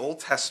applying the Old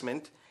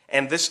Testament,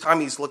 and this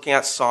time he's looking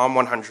at Psalm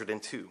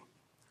 102.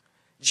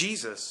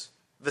 Jesus,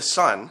 the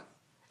Son,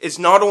 is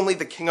not only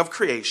the King of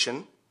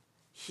creation,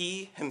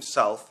 he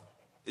himself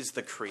is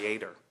the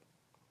Creator.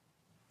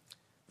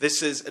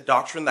 This is a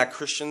doctrine that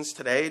Christians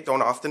today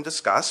don't often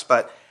discuss,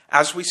 but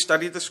as we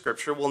study the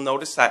scripture, we'll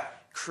notice that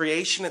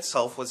creation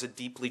itself was a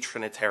deeply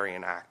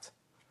Trinitarian act.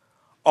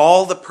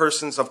 All the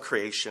persons of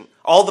creation,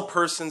 all the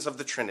persons of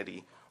the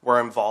Trinity were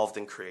involved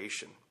in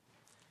creation.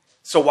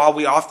 So while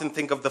we often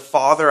think of the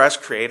Father as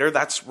creator,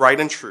 that's right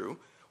and true,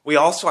 we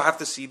also have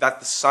to see that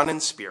the Son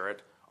and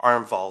Spirit are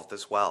involved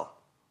as well.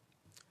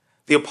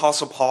 The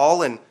Apostle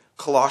Paul in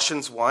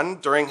Colossians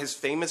 1, during his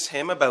famous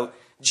hymn about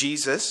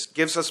Jesus,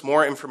 gives us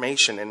more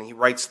information, and he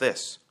writes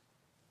this: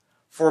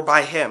 "For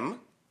by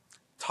him,"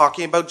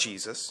 talking about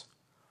Jesus,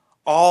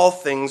 "all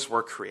things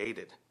were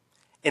created,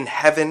 in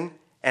heaven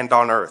and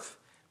on earth,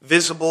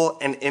 visible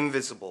and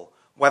invisible,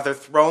 whether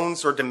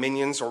thrones or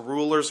dominions or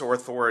rulers or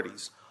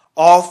authorities.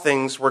 All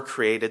things were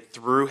created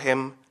through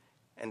him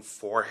and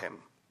for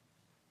him."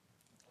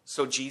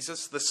 So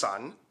Jesus, the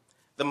Son,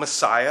 the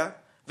Messiah,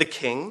 the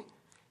King,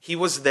 he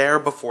was there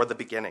before the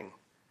beginning.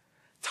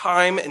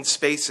 Time and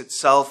space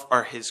itself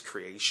are his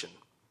creation.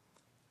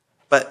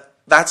 But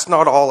that's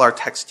not all our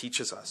text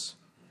teaches us.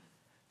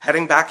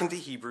 Heading back into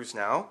Hebrews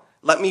now,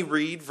 let me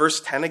read verse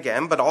 10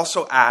 again, but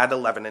also add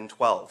 11 and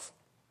 12.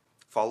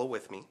 Follow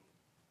with me.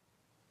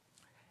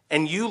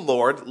 "And you,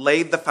 Lord,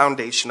 laid the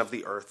foundation of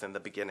the earth in the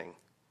beginning,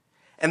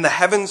 and the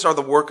heavens are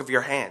the work of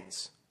your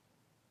hands.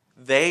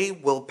 They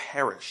will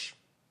perish,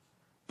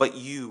 but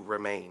you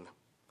remain.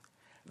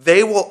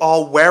 They will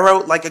all wear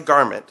out like a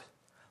garment.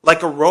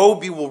 Like a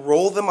robe you will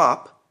roll them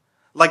up.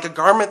 Like a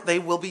garment they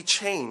will be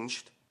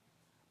changed,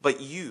 but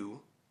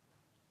you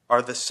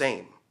are the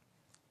same,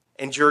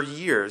 and your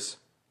years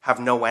have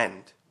no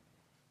end."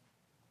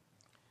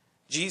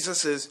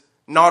 Jesus is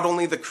not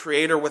only the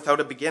creator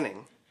without a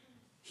beginning,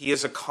 he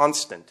is a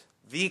constant,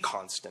 the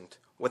constant,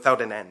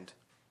 without an end.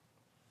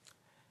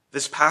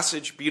 This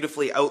passage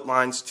beautifully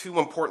outlines two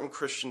important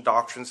Christian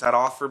doctrines that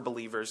offer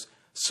believers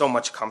so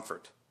much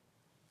comfort.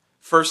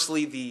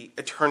 Firstly, the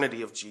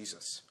eternity of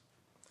Jesus.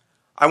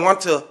 I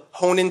want to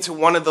hone into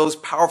one of those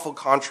powerful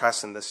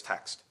contrasts in this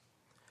text.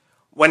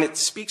 When it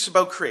speaks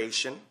about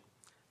creation,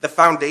 the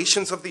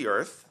foundations of the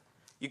earth,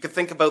 you can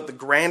think about the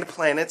grand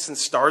planets and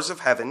stars of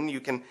heaven. You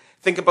can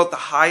think about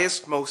the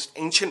highest, most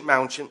ancient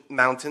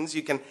mountains.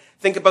 You can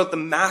think about the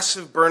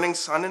massive burning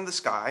sun in the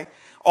sky,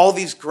 all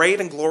these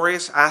great and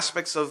glorious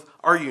aspects of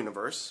our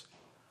universe.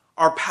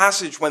 Our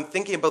passage, when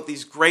thinking about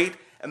these great,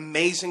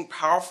 amazing,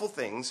 powerful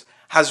things,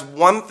 has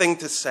one thing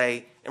to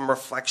say in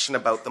reflection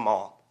about them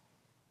all.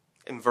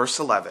 In verse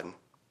 11,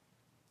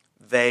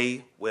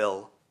 they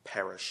will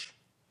perish.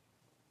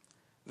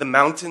 The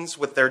mountains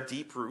with their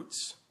deep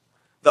roots,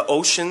 the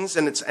oceans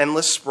and its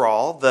endless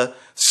sprawl, the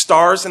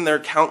stars and their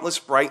countless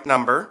bright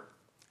number,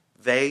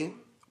 they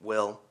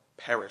will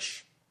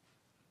perish.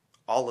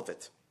 All of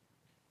it.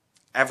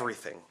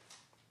 Everything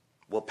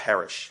will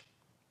perish.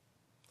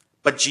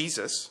 But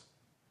Jesus,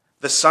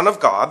 the Son of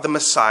God, the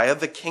Messiah,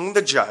 the King,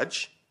 the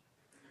Judge,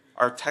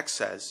 our text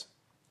says,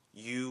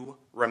 you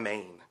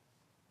remain.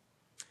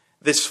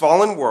 This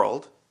fallen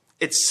world,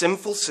 its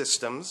sinful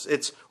systems,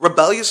 its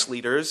rebellious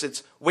leaders,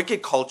 its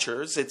wicked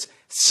cultures, its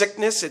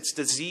sickness, its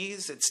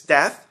disease, its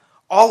death,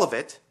 all of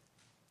it,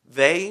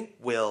 they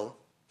will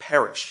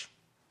perish.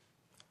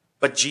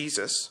 But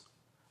Jesus,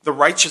 the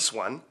righteous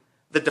one,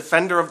 the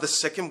defender of the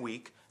sick and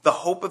weak, the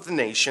hope of the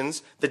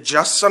nations, the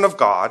just Son of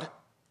God,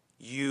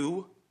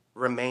 you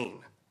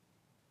remain.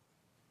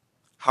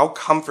 How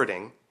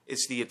comforting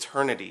is the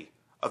eternity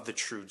of the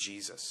true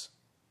Jesus.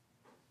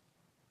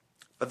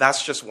 But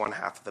that's just one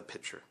half of the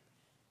picture.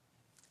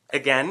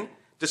 Again,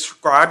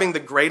 describing the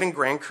great and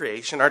grand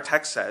creation, our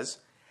text says,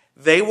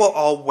 they will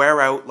all wear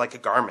out like a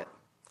garment.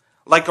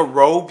 Like a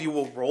robe, you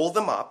will roll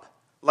them up.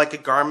 Like a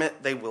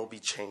garment, they will be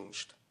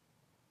changed.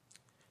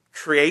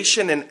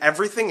 Creation and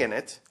everything in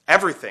it,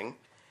 everything,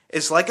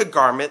 is like a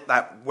garment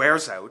that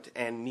wears out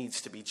and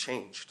needs to be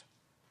changed.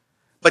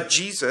 But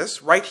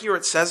Jesus, right here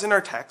it says in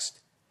our text,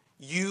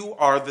 you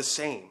are the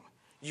same.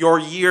 Your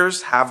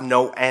years have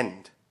no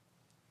end.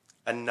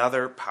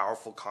 Another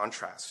powerful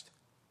contrast.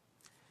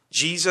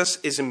 Jesus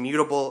is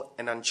immutable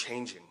and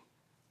unchanging.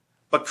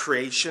 But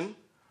creation,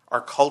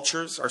 our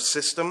cultures, our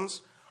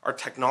systems, our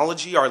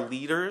technology, our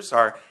leaders,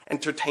 our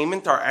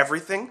entertainment, our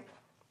everything,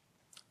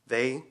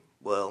 they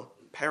will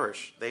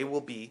perish. They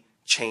will be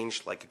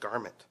changed like a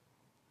garment.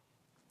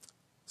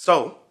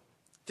 So,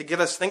 to get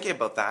us thinking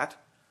about that,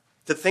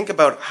 to think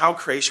about how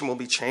creation will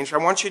be changed, I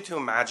want you to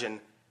imagine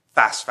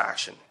fast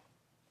fashion.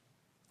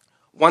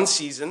 One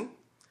season,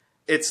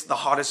 it's the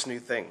hottest new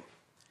thing.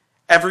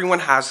 Everyone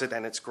has it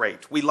and it's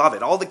great. We love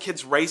it. All the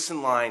kids race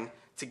in line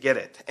to get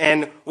it.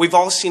 And we've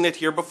all seen it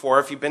here before.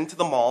 If you've been to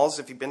the malls,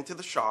 if you've been to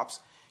the shops,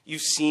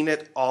 you've seen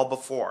it all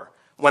before.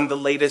 When the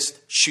latest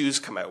shoes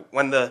come out,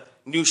 when the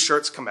new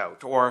shirts come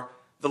out, or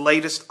the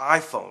latest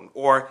iPhone,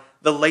 or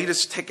the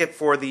latest ticket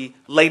for the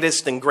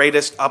latest and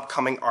greatest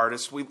upcoming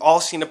artist. We've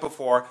all seen it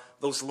before,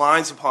 those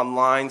lines upon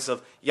lines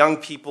of young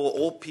people,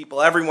 old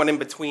people, everyone in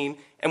between.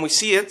 And we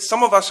see it.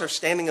 Some of us are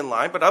standing in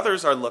line, but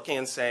others are looking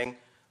and saying,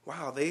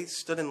 wow, they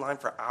stood in line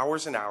for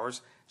hours and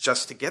hours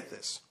just to get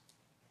this.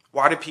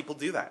 Why do people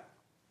do that?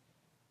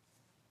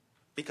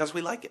 Because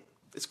we like it.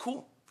 It's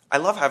cool. I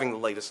love having the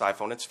latest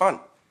iPhone. It's fun.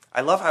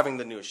 I love having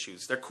the newest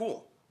shoes. They're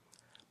cool.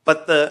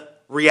 But the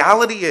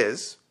reality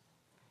is,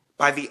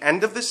 by the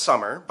end of the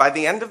summer, by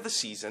the end of the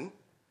season,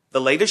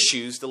 the latest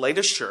shoes, the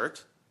latest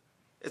shirt,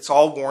 it's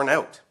all worn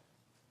out.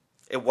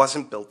 It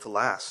wasn't built to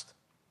last.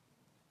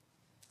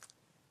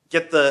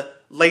 Get the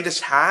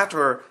latest hat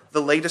or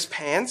the latest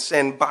pants,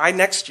 and by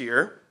next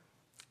year,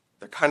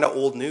 they're kind of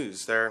old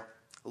news. They're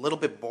a little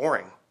bit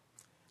boring.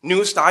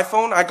 Newest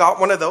iPhone, I got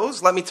one of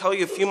those. Let me tell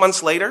you, a few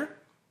months later,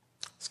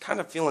 it's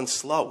kind of feeling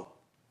slow.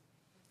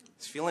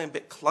 It's feeling a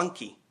bit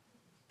clunky,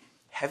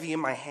 heavy in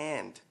my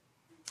hand.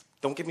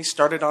 Don't get me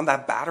started on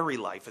that battery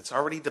life. It's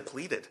already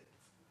depleted.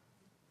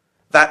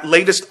 That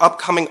latest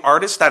upcoming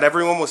artist that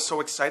everyone was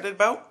so excited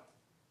about,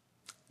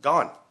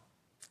 gone.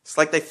 It's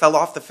like they fell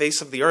off the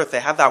face of the earth. They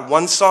had that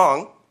one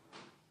song,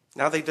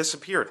 now they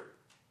disappeared.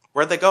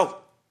 Where'd they go?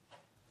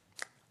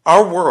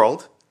 Our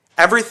world,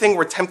 everything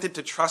we're tempted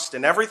to trust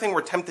in, everything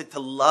we're tempted to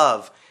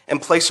love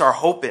and place our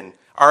hope in,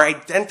 our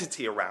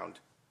identity around,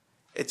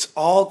 it's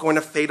all going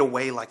to fade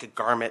away like a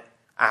garment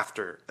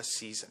after a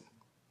season.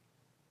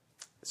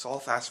 It's all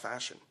fast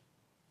fashion.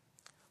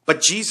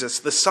 But Jesus,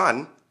 the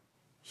Son,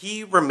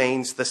 he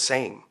remains the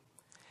same.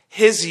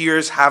 His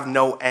years have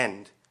no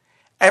end.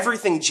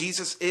 Everything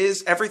Jesus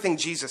is, everything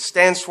Jesus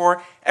stands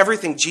for,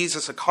 everything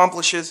Jesus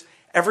accomplishes,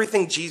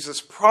 everything Jesus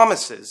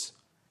promises,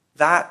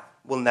 that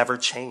will never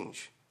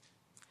change.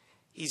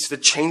 He's the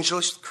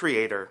changeless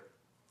creator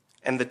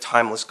and the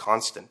timeless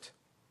constant.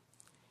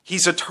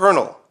 He's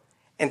eternal,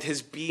 and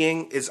his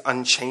being is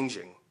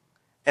unchanging.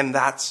 And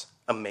that's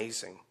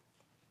amazing.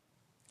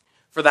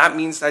 For that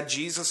means that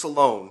Jesus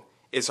alone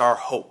is our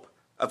hope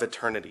of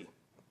eternity.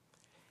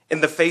 In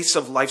the face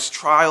of life's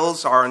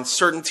trials, our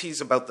uncertainties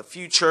about the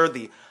future,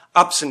 the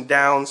ups and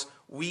downs,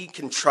 we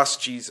can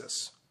trust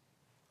Jesus.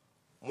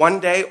 One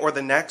day or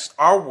the next,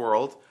 our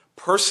world,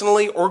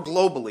 personally or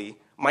globally,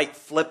 might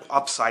flip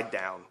upside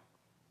down.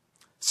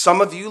 Some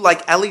of you,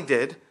 like Ellie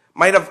did,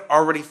 might have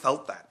already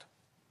felt that.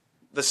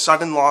 The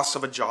sudden loss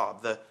of a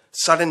job, the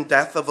sudden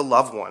death of a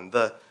loved one,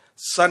 the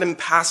sudden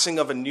passing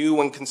of a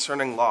new and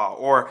concerning law,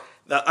 or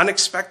the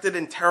unexpected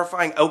and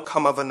terrifying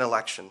outcome of an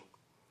election.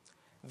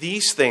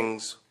 These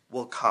things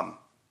will come,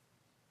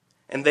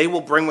 and they will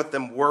bring with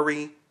them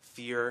worry,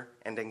 fear,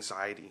 and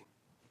anxiety.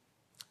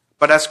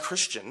 But as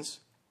Christians,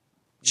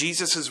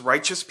 Jesus'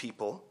 righteous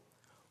people,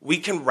 we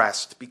can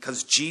rest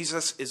because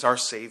Jesus is our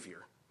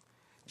Savior,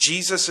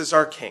 Jesus is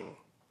our King,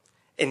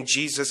 and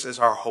Jesus is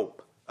our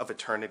hope of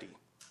eternity.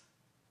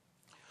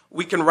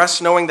 We can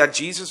rest knowing that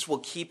Jesus will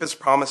keep his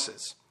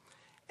promises.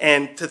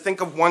 And to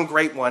think of one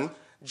great one,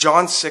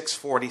 John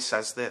 6:40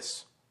 says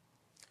this,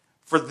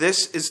 "For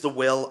this is the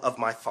will of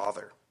my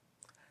Father,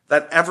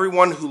 that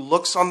everyone who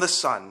looks on the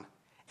Son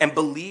and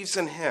believes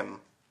in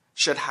him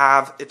should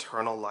have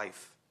eternal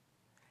life,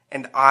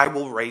 and I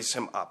will raise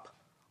him up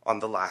on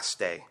the last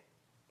day."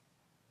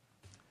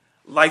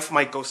 Life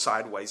might go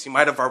sideways. You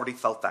might have already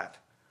felt that.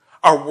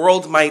 Our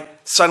world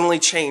might suddenly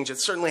change. It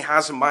certainly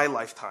has in my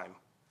lifetime.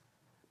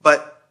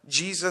 But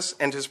Jesus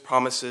and his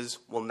promises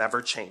will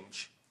never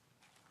change.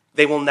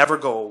 They will never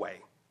go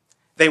away.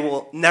 They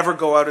will never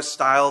go out of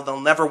style. They'll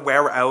never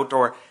wear out,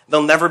 or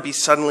they'll never be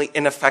suddenly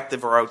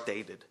ineffective or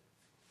outdated.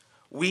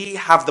 We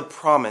have the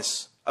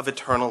promise of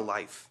eternal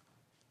life.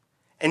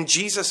 And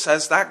Jesus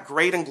says that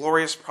great and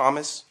glorious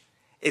promise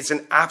is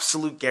an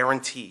absolute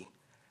guarantee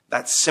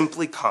that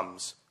simply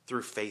comes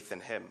through faith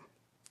in him.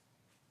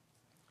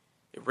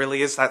 It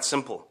really is that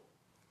simple.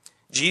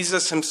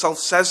 Jesus himself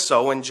says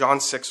so in John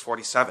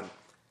 6:47.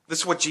 This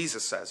is what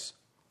Jesus says.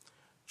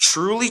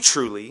 "Truly,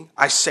 truly,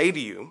 I say to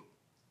you,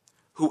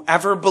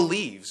 whoever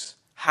believes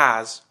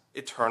has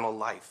eternal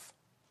life."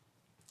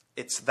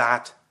 It's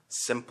that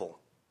simple.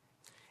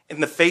 In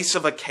the face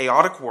of a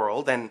chaotic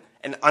world and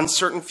an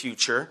uncertain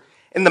future,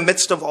 in the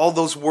midst of all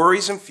those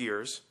worries and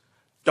fears,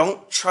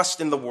 don't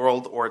trust in the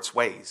world or its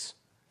ways.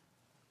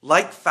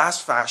 Like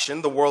fast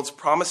fashion, the world's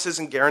promises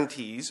and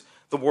guarantees,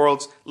 the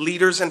world's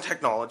leaders and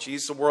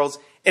technologies, the world's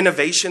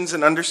innovations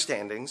and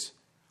understandings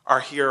are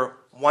here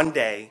one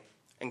day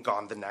and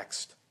gone the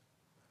next.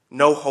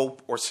 No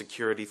hope or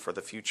security for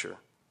the future.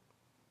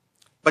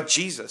 But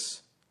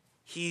Jesus,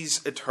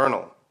 he's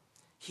eternal.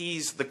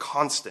 He's the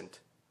constant.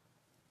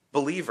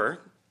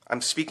 Believer,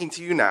 I'm speaking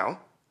to you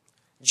now.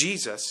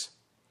 Jesus,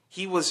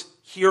 he was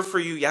here for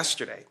you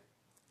yesterday.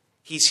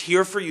 He's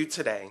here for you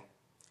today,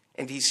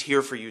 and he's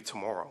here for you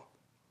tomorrow.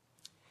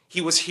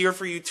 He was here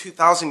for you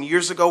 2,000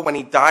 years ago when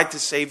he died to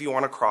save you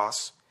on a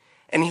cross,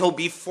 and he'll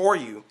be for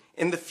you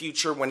in the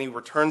future when he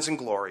returns in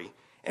glory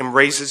and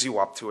raises you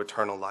up to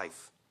eternal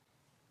life.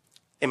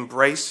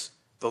 Embrace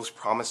those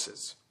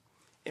promises.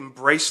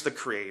 Embrace the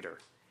Creator.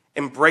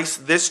 Embrace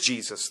this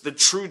Jesus, the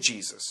true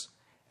Jesus,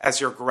 as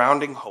your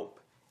grounding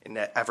hope in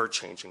that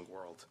ever-changing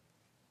world.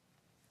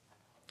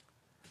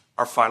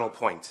 Our final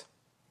point.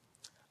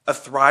 A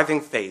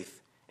thriving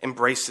faith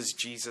embraces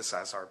Jesus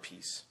as our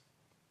peace.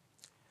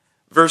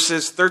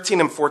 Verses 13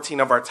 and 14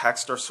 of our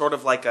text are sort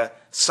of like a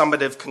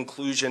summative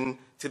conclusion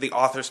to the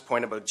author's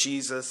point about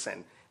Jesus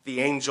and the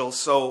angels,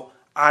 so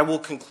I will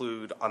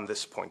conclude on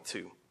this point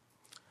too.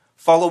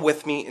 Follow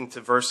with me into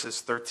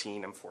verses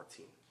 13 and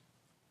 14.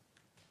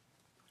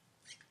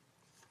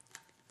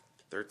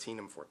 13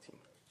 and 14.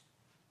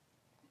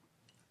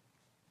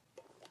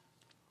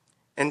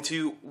 And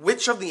to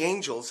which of the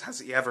angels has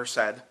he ever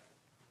said,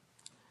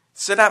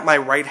 "Sit at my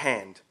right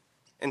hand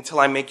until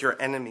I make your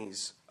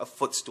enemies a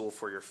footstool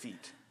for your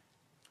feet"?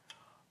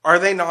 Are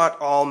they not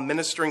all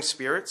ministering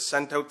spirits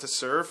sent out to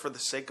serve for the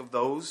sake of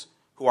those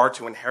who are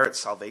to inherit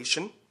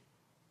salvation?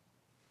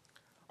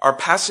 Our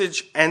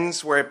passage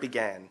ends where it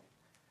began,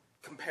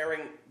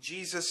 comparing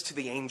Jesus to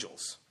the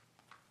angels.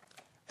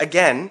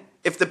 Again,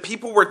 if the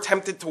people were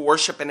tempted to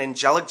worship an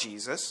angelic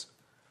Jesus,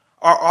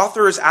 our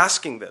author is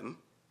asking them,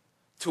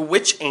 to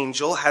which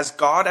angel has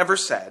God ever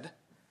said,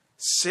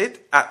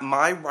 "Sit at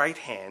my right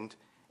hand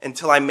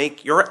until I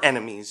make your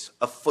enemies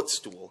a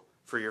footstool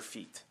for your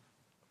feet"?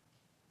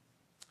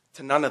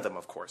 To none of them,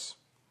 of course.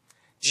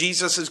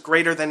 Jesus is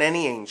greater than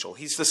any angel.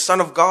 He's the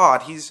Son of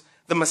God. He's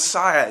the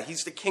Messiah.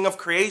 He's the King of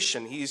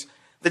creation. He's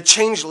the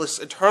changeless,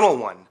 eternal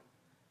one.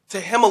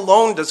 To him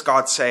alone does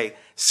God say,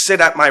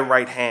 "Sit at my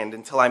right hand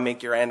until I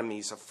make your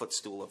enemies a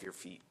footstool of your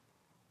feet."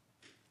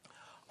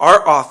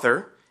 Our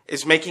author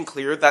is making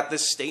clear that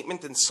this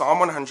statement in Psalm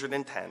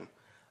 110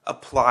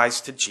 applies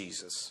to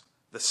Jesus,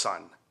 the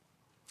Son.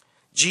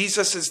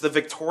 Jesus is the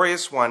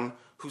victorious one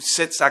who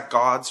sits at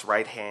God's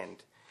right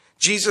hand.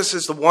 Jesus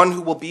is the one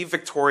who will be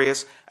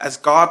victorious as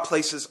God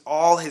places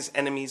all his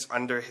enemies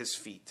under his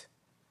feet.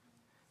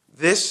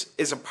 This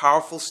is a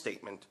powerful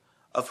statement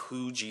of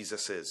who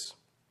Jesus is.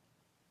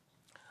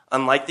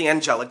 Unlike the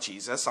angelic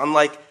Jesus,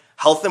 unlike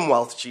health and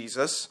wealth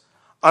Jesus,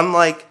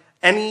 unlike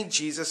any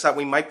Jesus that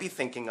we might be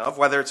thinking of,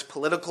 whether it's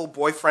political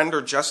boyfriend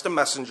or just a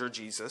messenger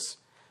Jesus,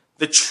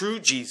 the true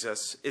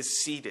Jesus is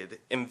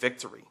seated in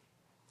victory.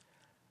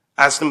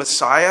 As the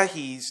Messiah,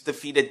 he's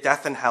defeated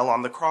death and hell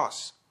on the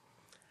cross.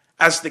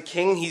 As the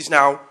King, he's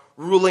now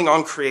ruling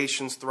on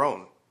creation's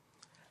throne.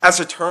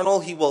 As eternal,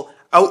 he will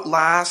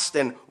outlast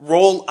and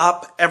roll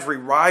up every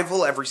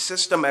rival, every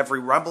system, every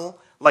rebel,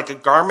 like a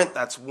garment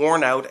that's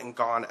worn out and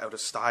gone out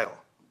of style.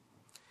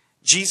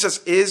 Jesus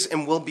is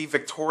and will be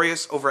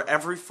victorious over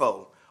every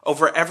foe,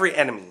 over every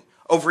enemy,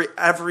 over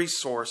every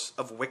source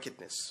of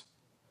wickedness.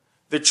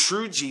 The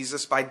true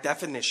Jesus, by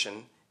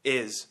definition,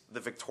 is the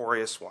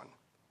victorious one.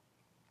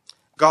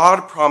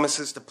 God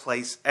promises to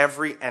place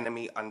every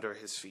enemy under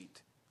his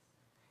feet.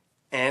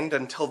 And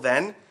until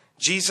then,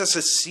 Jesus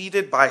is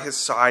seated by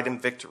his side in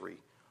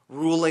victory,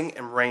 ruling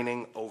and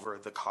reigning over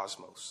the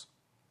cosmos.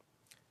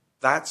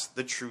 That's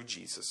the true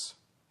Jesus.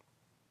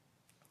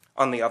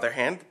 On the other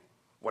hand,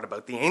 what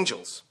about the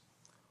angels?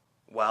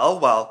 Well,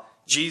 while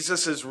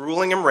Jesus is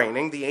ruling and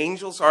reigning, the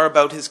angels are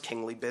about his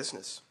kingly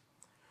business.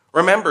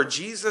 Remember,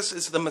 Jesus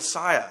is the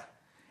Messiah,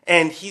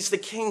 and he's the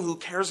king who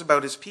cares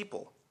about his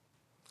people.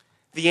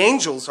 The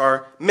angels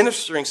are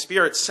ministering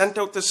spirits sent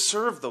out to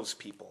serve those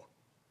people.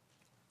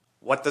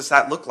 What does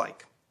that look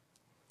like?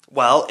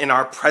 Well, in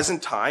our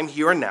present time,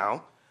 here and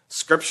now,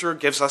 Scripture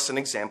gives us an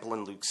example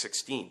in Luke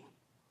 16.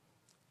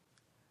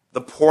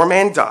 The poor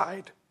man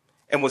died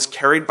and was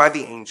carried by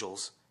the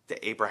angels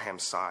to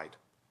Abraham's side.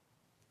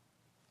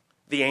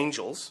 The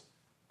angels,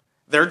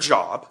 their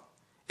job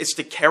is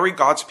to carry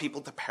God's people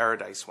to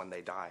paradise when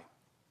they die.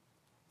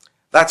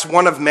 That's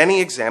one of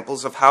many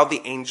examples of how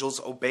the angels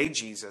obey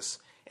Jesus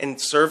and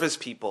serve his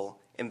people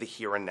in the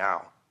here and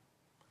now.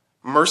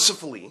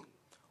 Mercifully,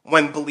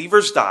 when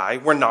believers die,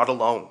 we're not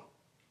alone.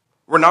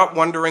 We're not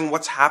wondering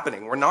what's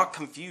happening. We're not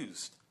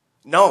confused.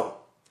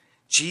 No,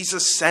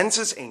 Jesus sends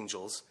his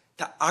angels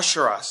to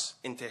usher us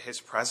into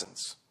his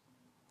presence.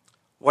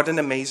 What an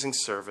amazing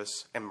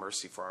service and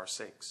mercy for our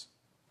sakes.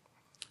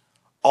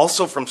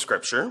 Also from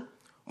Scripture,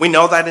 we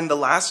know that in the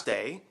last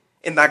day,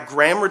 in that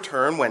grand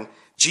return when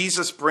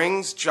Jesus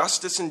brings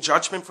justice and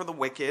judgment for the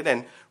wicked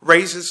and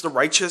raises the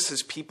righteous,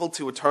 his people,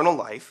 to eternal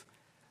life,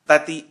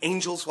 that the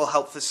angels will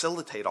help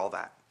facilitate all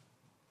that.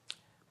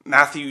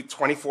 Matthew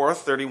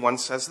 24:31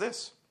 says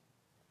this,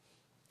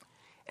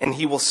 "And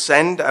he will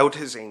send out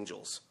his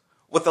angels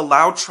with a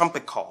loud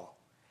trumpet call,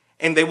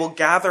 and they will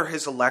gather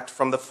his elect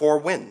from the four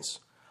winds,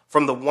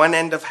 from the one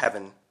end of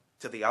heaven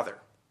to the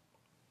other."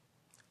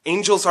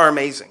 Angels are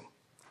amazing.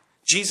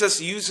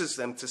 Jesus uses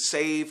them to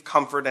save,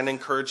 comfort, and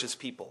encourage his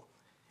people.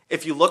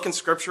 If you look in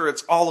Scripture,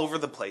 it's all over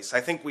the place.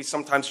 I think we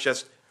sometimes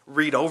just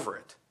read over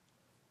it.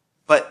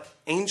 But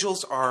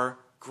angels are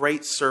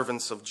great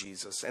servants of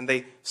Jesus, and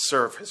they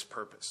serve his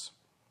purpose.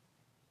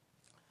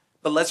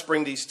 But let's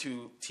bring these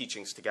two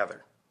teachings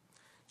together.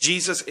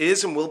 Jesus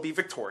is and will be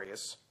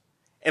victorious,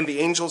 and the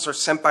angels are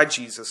sent by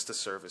Jesus to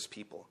serve his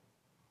people.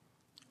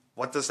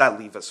 What does that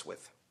leave us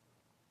with?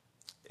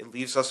 It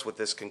leaves us with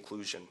this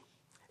conclusion.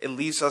 It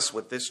leaves us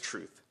with this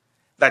truth,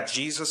 that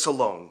Jesus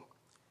alone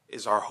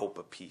is our hope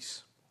of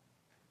peace.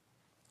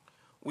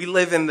 We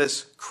live in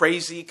this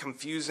crazy,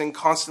 confusing,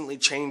 constantly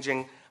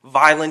changing,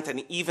 violent,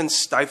 and even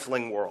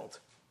stifling world.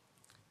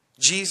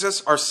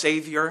 Jesus, our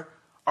Savior,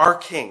 our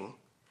King,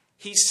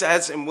 he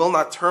says and will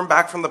not turn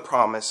back from the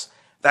promise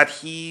that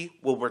he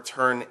will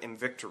return in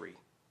victory.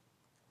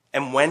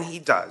 And when he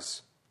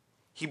does,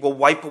 he will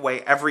wipe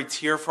away every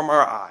tear from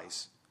our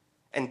eyes,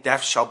 and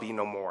death shall be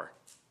no more.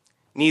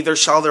 Neither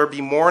shall there be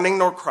mourning,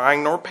 nor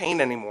crying, nor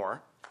pain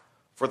anymore,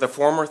 for the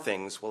former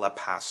things will have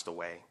passed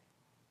away.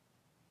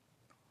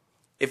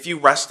 If you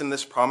rest in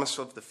this promise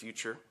of the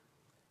future,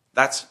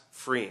 that's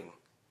freeing.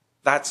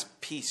 That's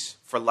peace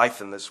for life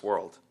in this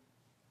world.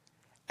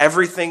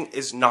 Everything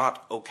is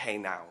not okay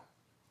now.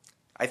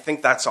 I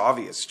think that's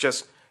obvious.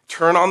 Just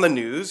turn on the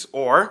news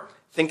or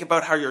think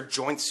about how your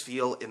joints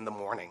feel in the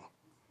morning.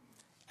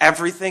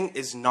 Everything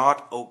is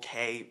not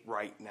okay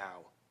right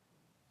now,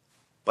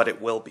 but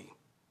it will be,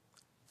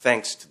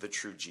 thanks to the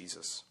true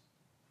Jesus.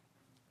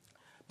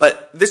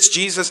 But this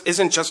Jesus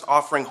isn't just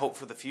offering hope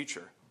for the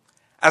future.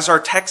 As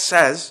our text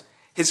says,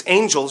 his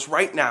angels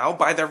right now,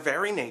 by their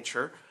very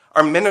nature,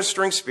 are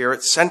ministering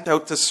spirits sent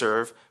out to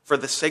serve for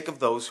the sake of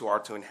those who are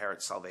to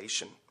inherit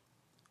salvation.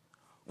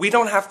 We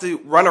don't have to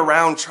run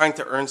around trying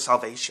to earn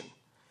salvation.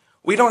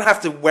 We don't have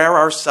to wear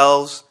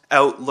ourselves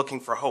out looking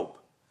for hope.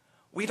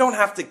 We don't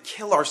have to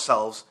kill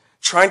ourselves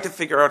trying to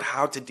figure out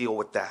how to deal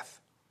with death.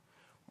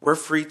 We're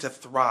free to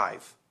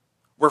thrive.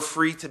 We're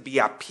free to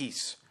be at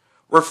peace.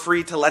 We're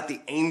free to let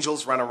the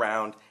angels run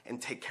around and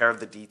take care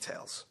of the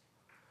details.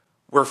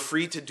 We're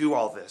free to do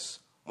all this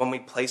when we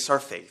place our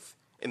faith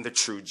in the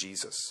true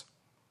Jesus.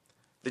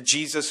 The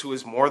Jesus who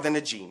is more than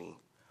a genie,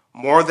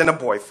 more than a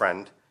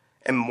boyfriend,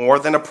 and more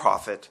than a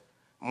prophet,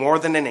 more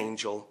than an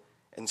angel,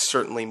 and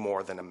certainly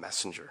more than a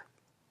messenger.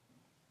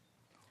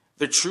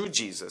 The true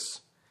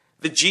Jesus,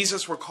 the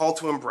Jesus we're called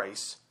to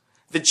embrace,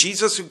 the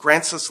Jesus who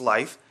grants us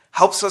life,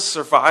 helps us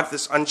survive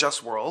this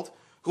unjust world,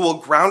 who will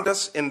ground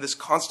us in this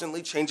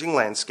constantly changing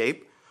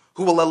landscape,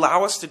 who will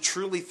allow us to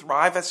truly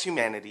thrive as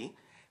humanity.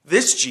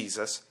 This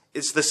Jesus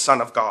is the Son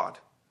of God,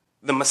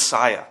 the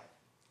Messiah.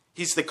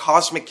 He's the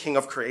cosmic King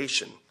of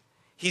creation.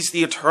 He's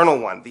the eternal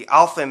one, the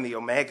Alpha and the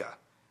Omega,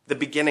 the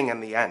beginning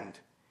and the end.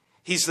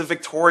 He's the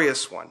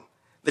victorious one,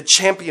 the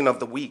champion of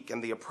the weak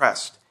and the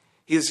oppressed.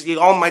 He is the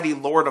almighty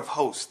Lord of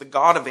hosts, the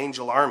God of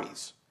angel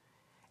armies.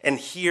 And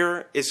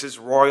here is his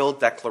royal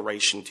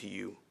declaration to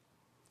you.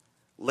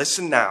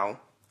 Listen now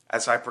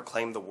as I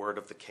proclaim the word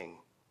of the King.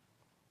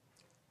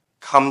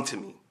 Come to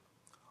me,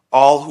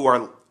 all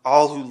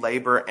who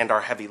labor and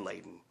are heavy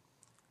laden,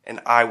 and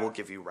I will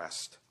give you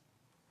rest.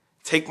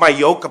 Take my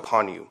yoke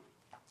upon you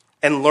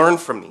and learn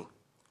from me,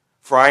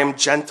 for I am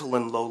gentle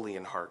and lowly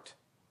in heart,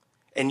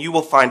 and you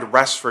will find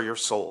rest for your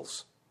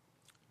souls.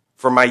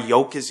 For my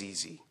yoke is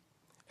easy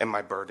and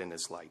my burden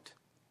is light.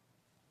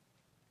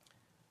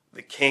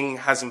 The King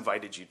has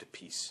invited you to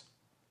peace.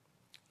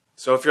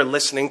 So if you're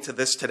listening to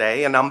this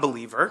today, an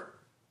unbeliever,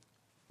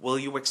 will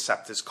you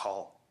accept his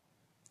call?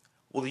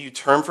 Will you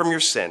turn from your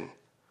sin?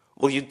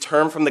 Will you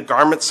turn from the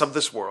garments of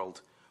this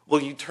world?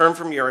 Will you turn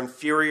from your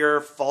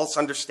inferior, false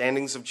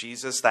understandings of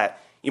Jesus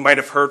that you might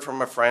have heard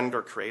from a friend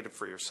or created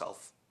for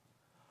yourself?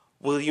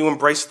 Will you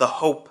embrace the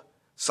hope,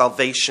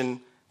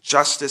 salvation,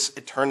 justice,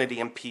 eternity,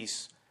 and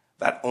peace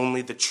that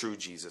only the true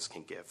Jesus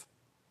can give?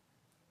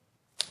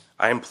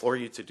 I implore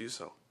you to do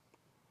so.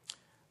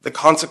 The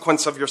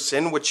consequence of your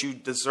sin, which you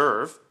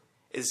deserve,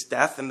 is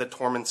death and the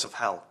torments of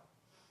hell.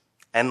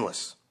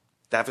 Endless,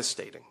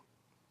 devastating.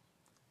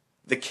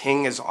 The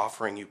King is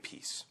offering you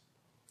peace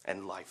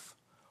and life,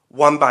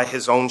 won by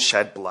his own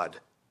shed blood.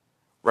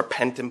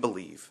 Repent and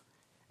believe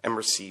and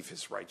receive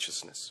his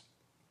righteousness.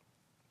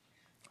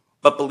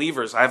 But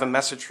believers, I have a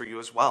message for you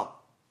as well.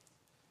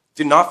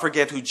 Do not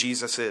forget who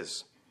Jesus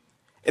is.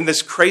 In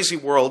this crazy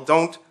world,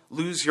 don't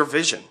lose your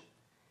vision.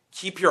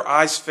 Keep your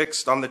eyes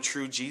fixed on the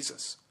true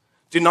Jesus.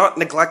 Do not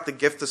neglect the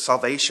gift of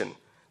salvation.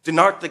 Do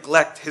not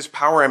neglect his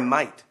power and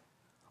might.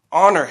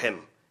 Honor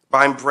him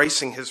by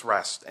embracing his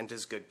rest and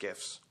his good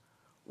gifts.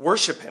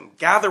 Worship him.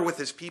 Gather with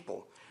his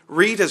people.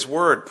 Read his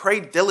word. Pray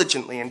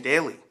diligently and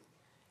daily.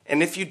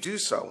 And if you do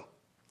so,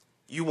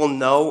 you will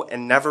know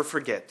and never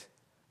forget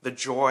the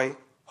joy,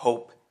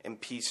 hope, and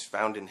peace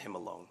found in him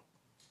alone.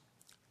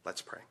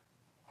 Let's pray.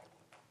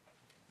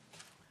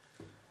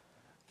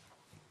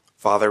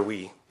 Father,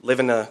 we live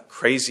in a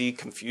crazy,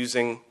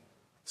 confusing,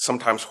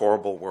 sometimes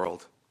horrible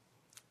world.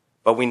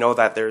 But we know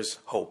that there's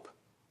hope.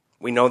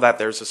 We know that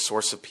there's a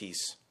source of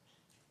peace.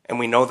 And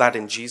we know that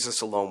in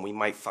Jesus alone we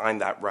might find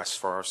that rest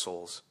for our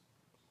souls.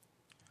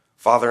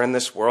 Father, in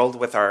this world,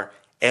 with our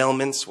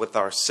ailments, with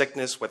our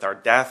sickness, with our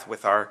death,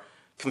 with our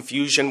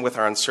confusion, with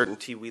our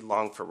uncertainty, we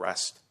long for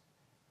rest.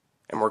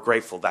 And we're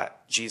grateful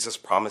that Jesus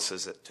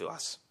promises it to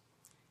us.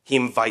 He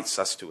invites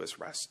us to his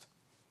rest.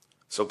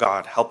 So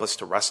God, help us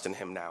to rest in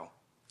him now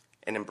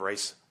and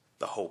embrace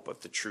the hope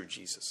of the true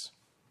Jesus.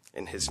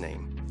 In his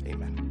name,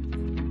 amen.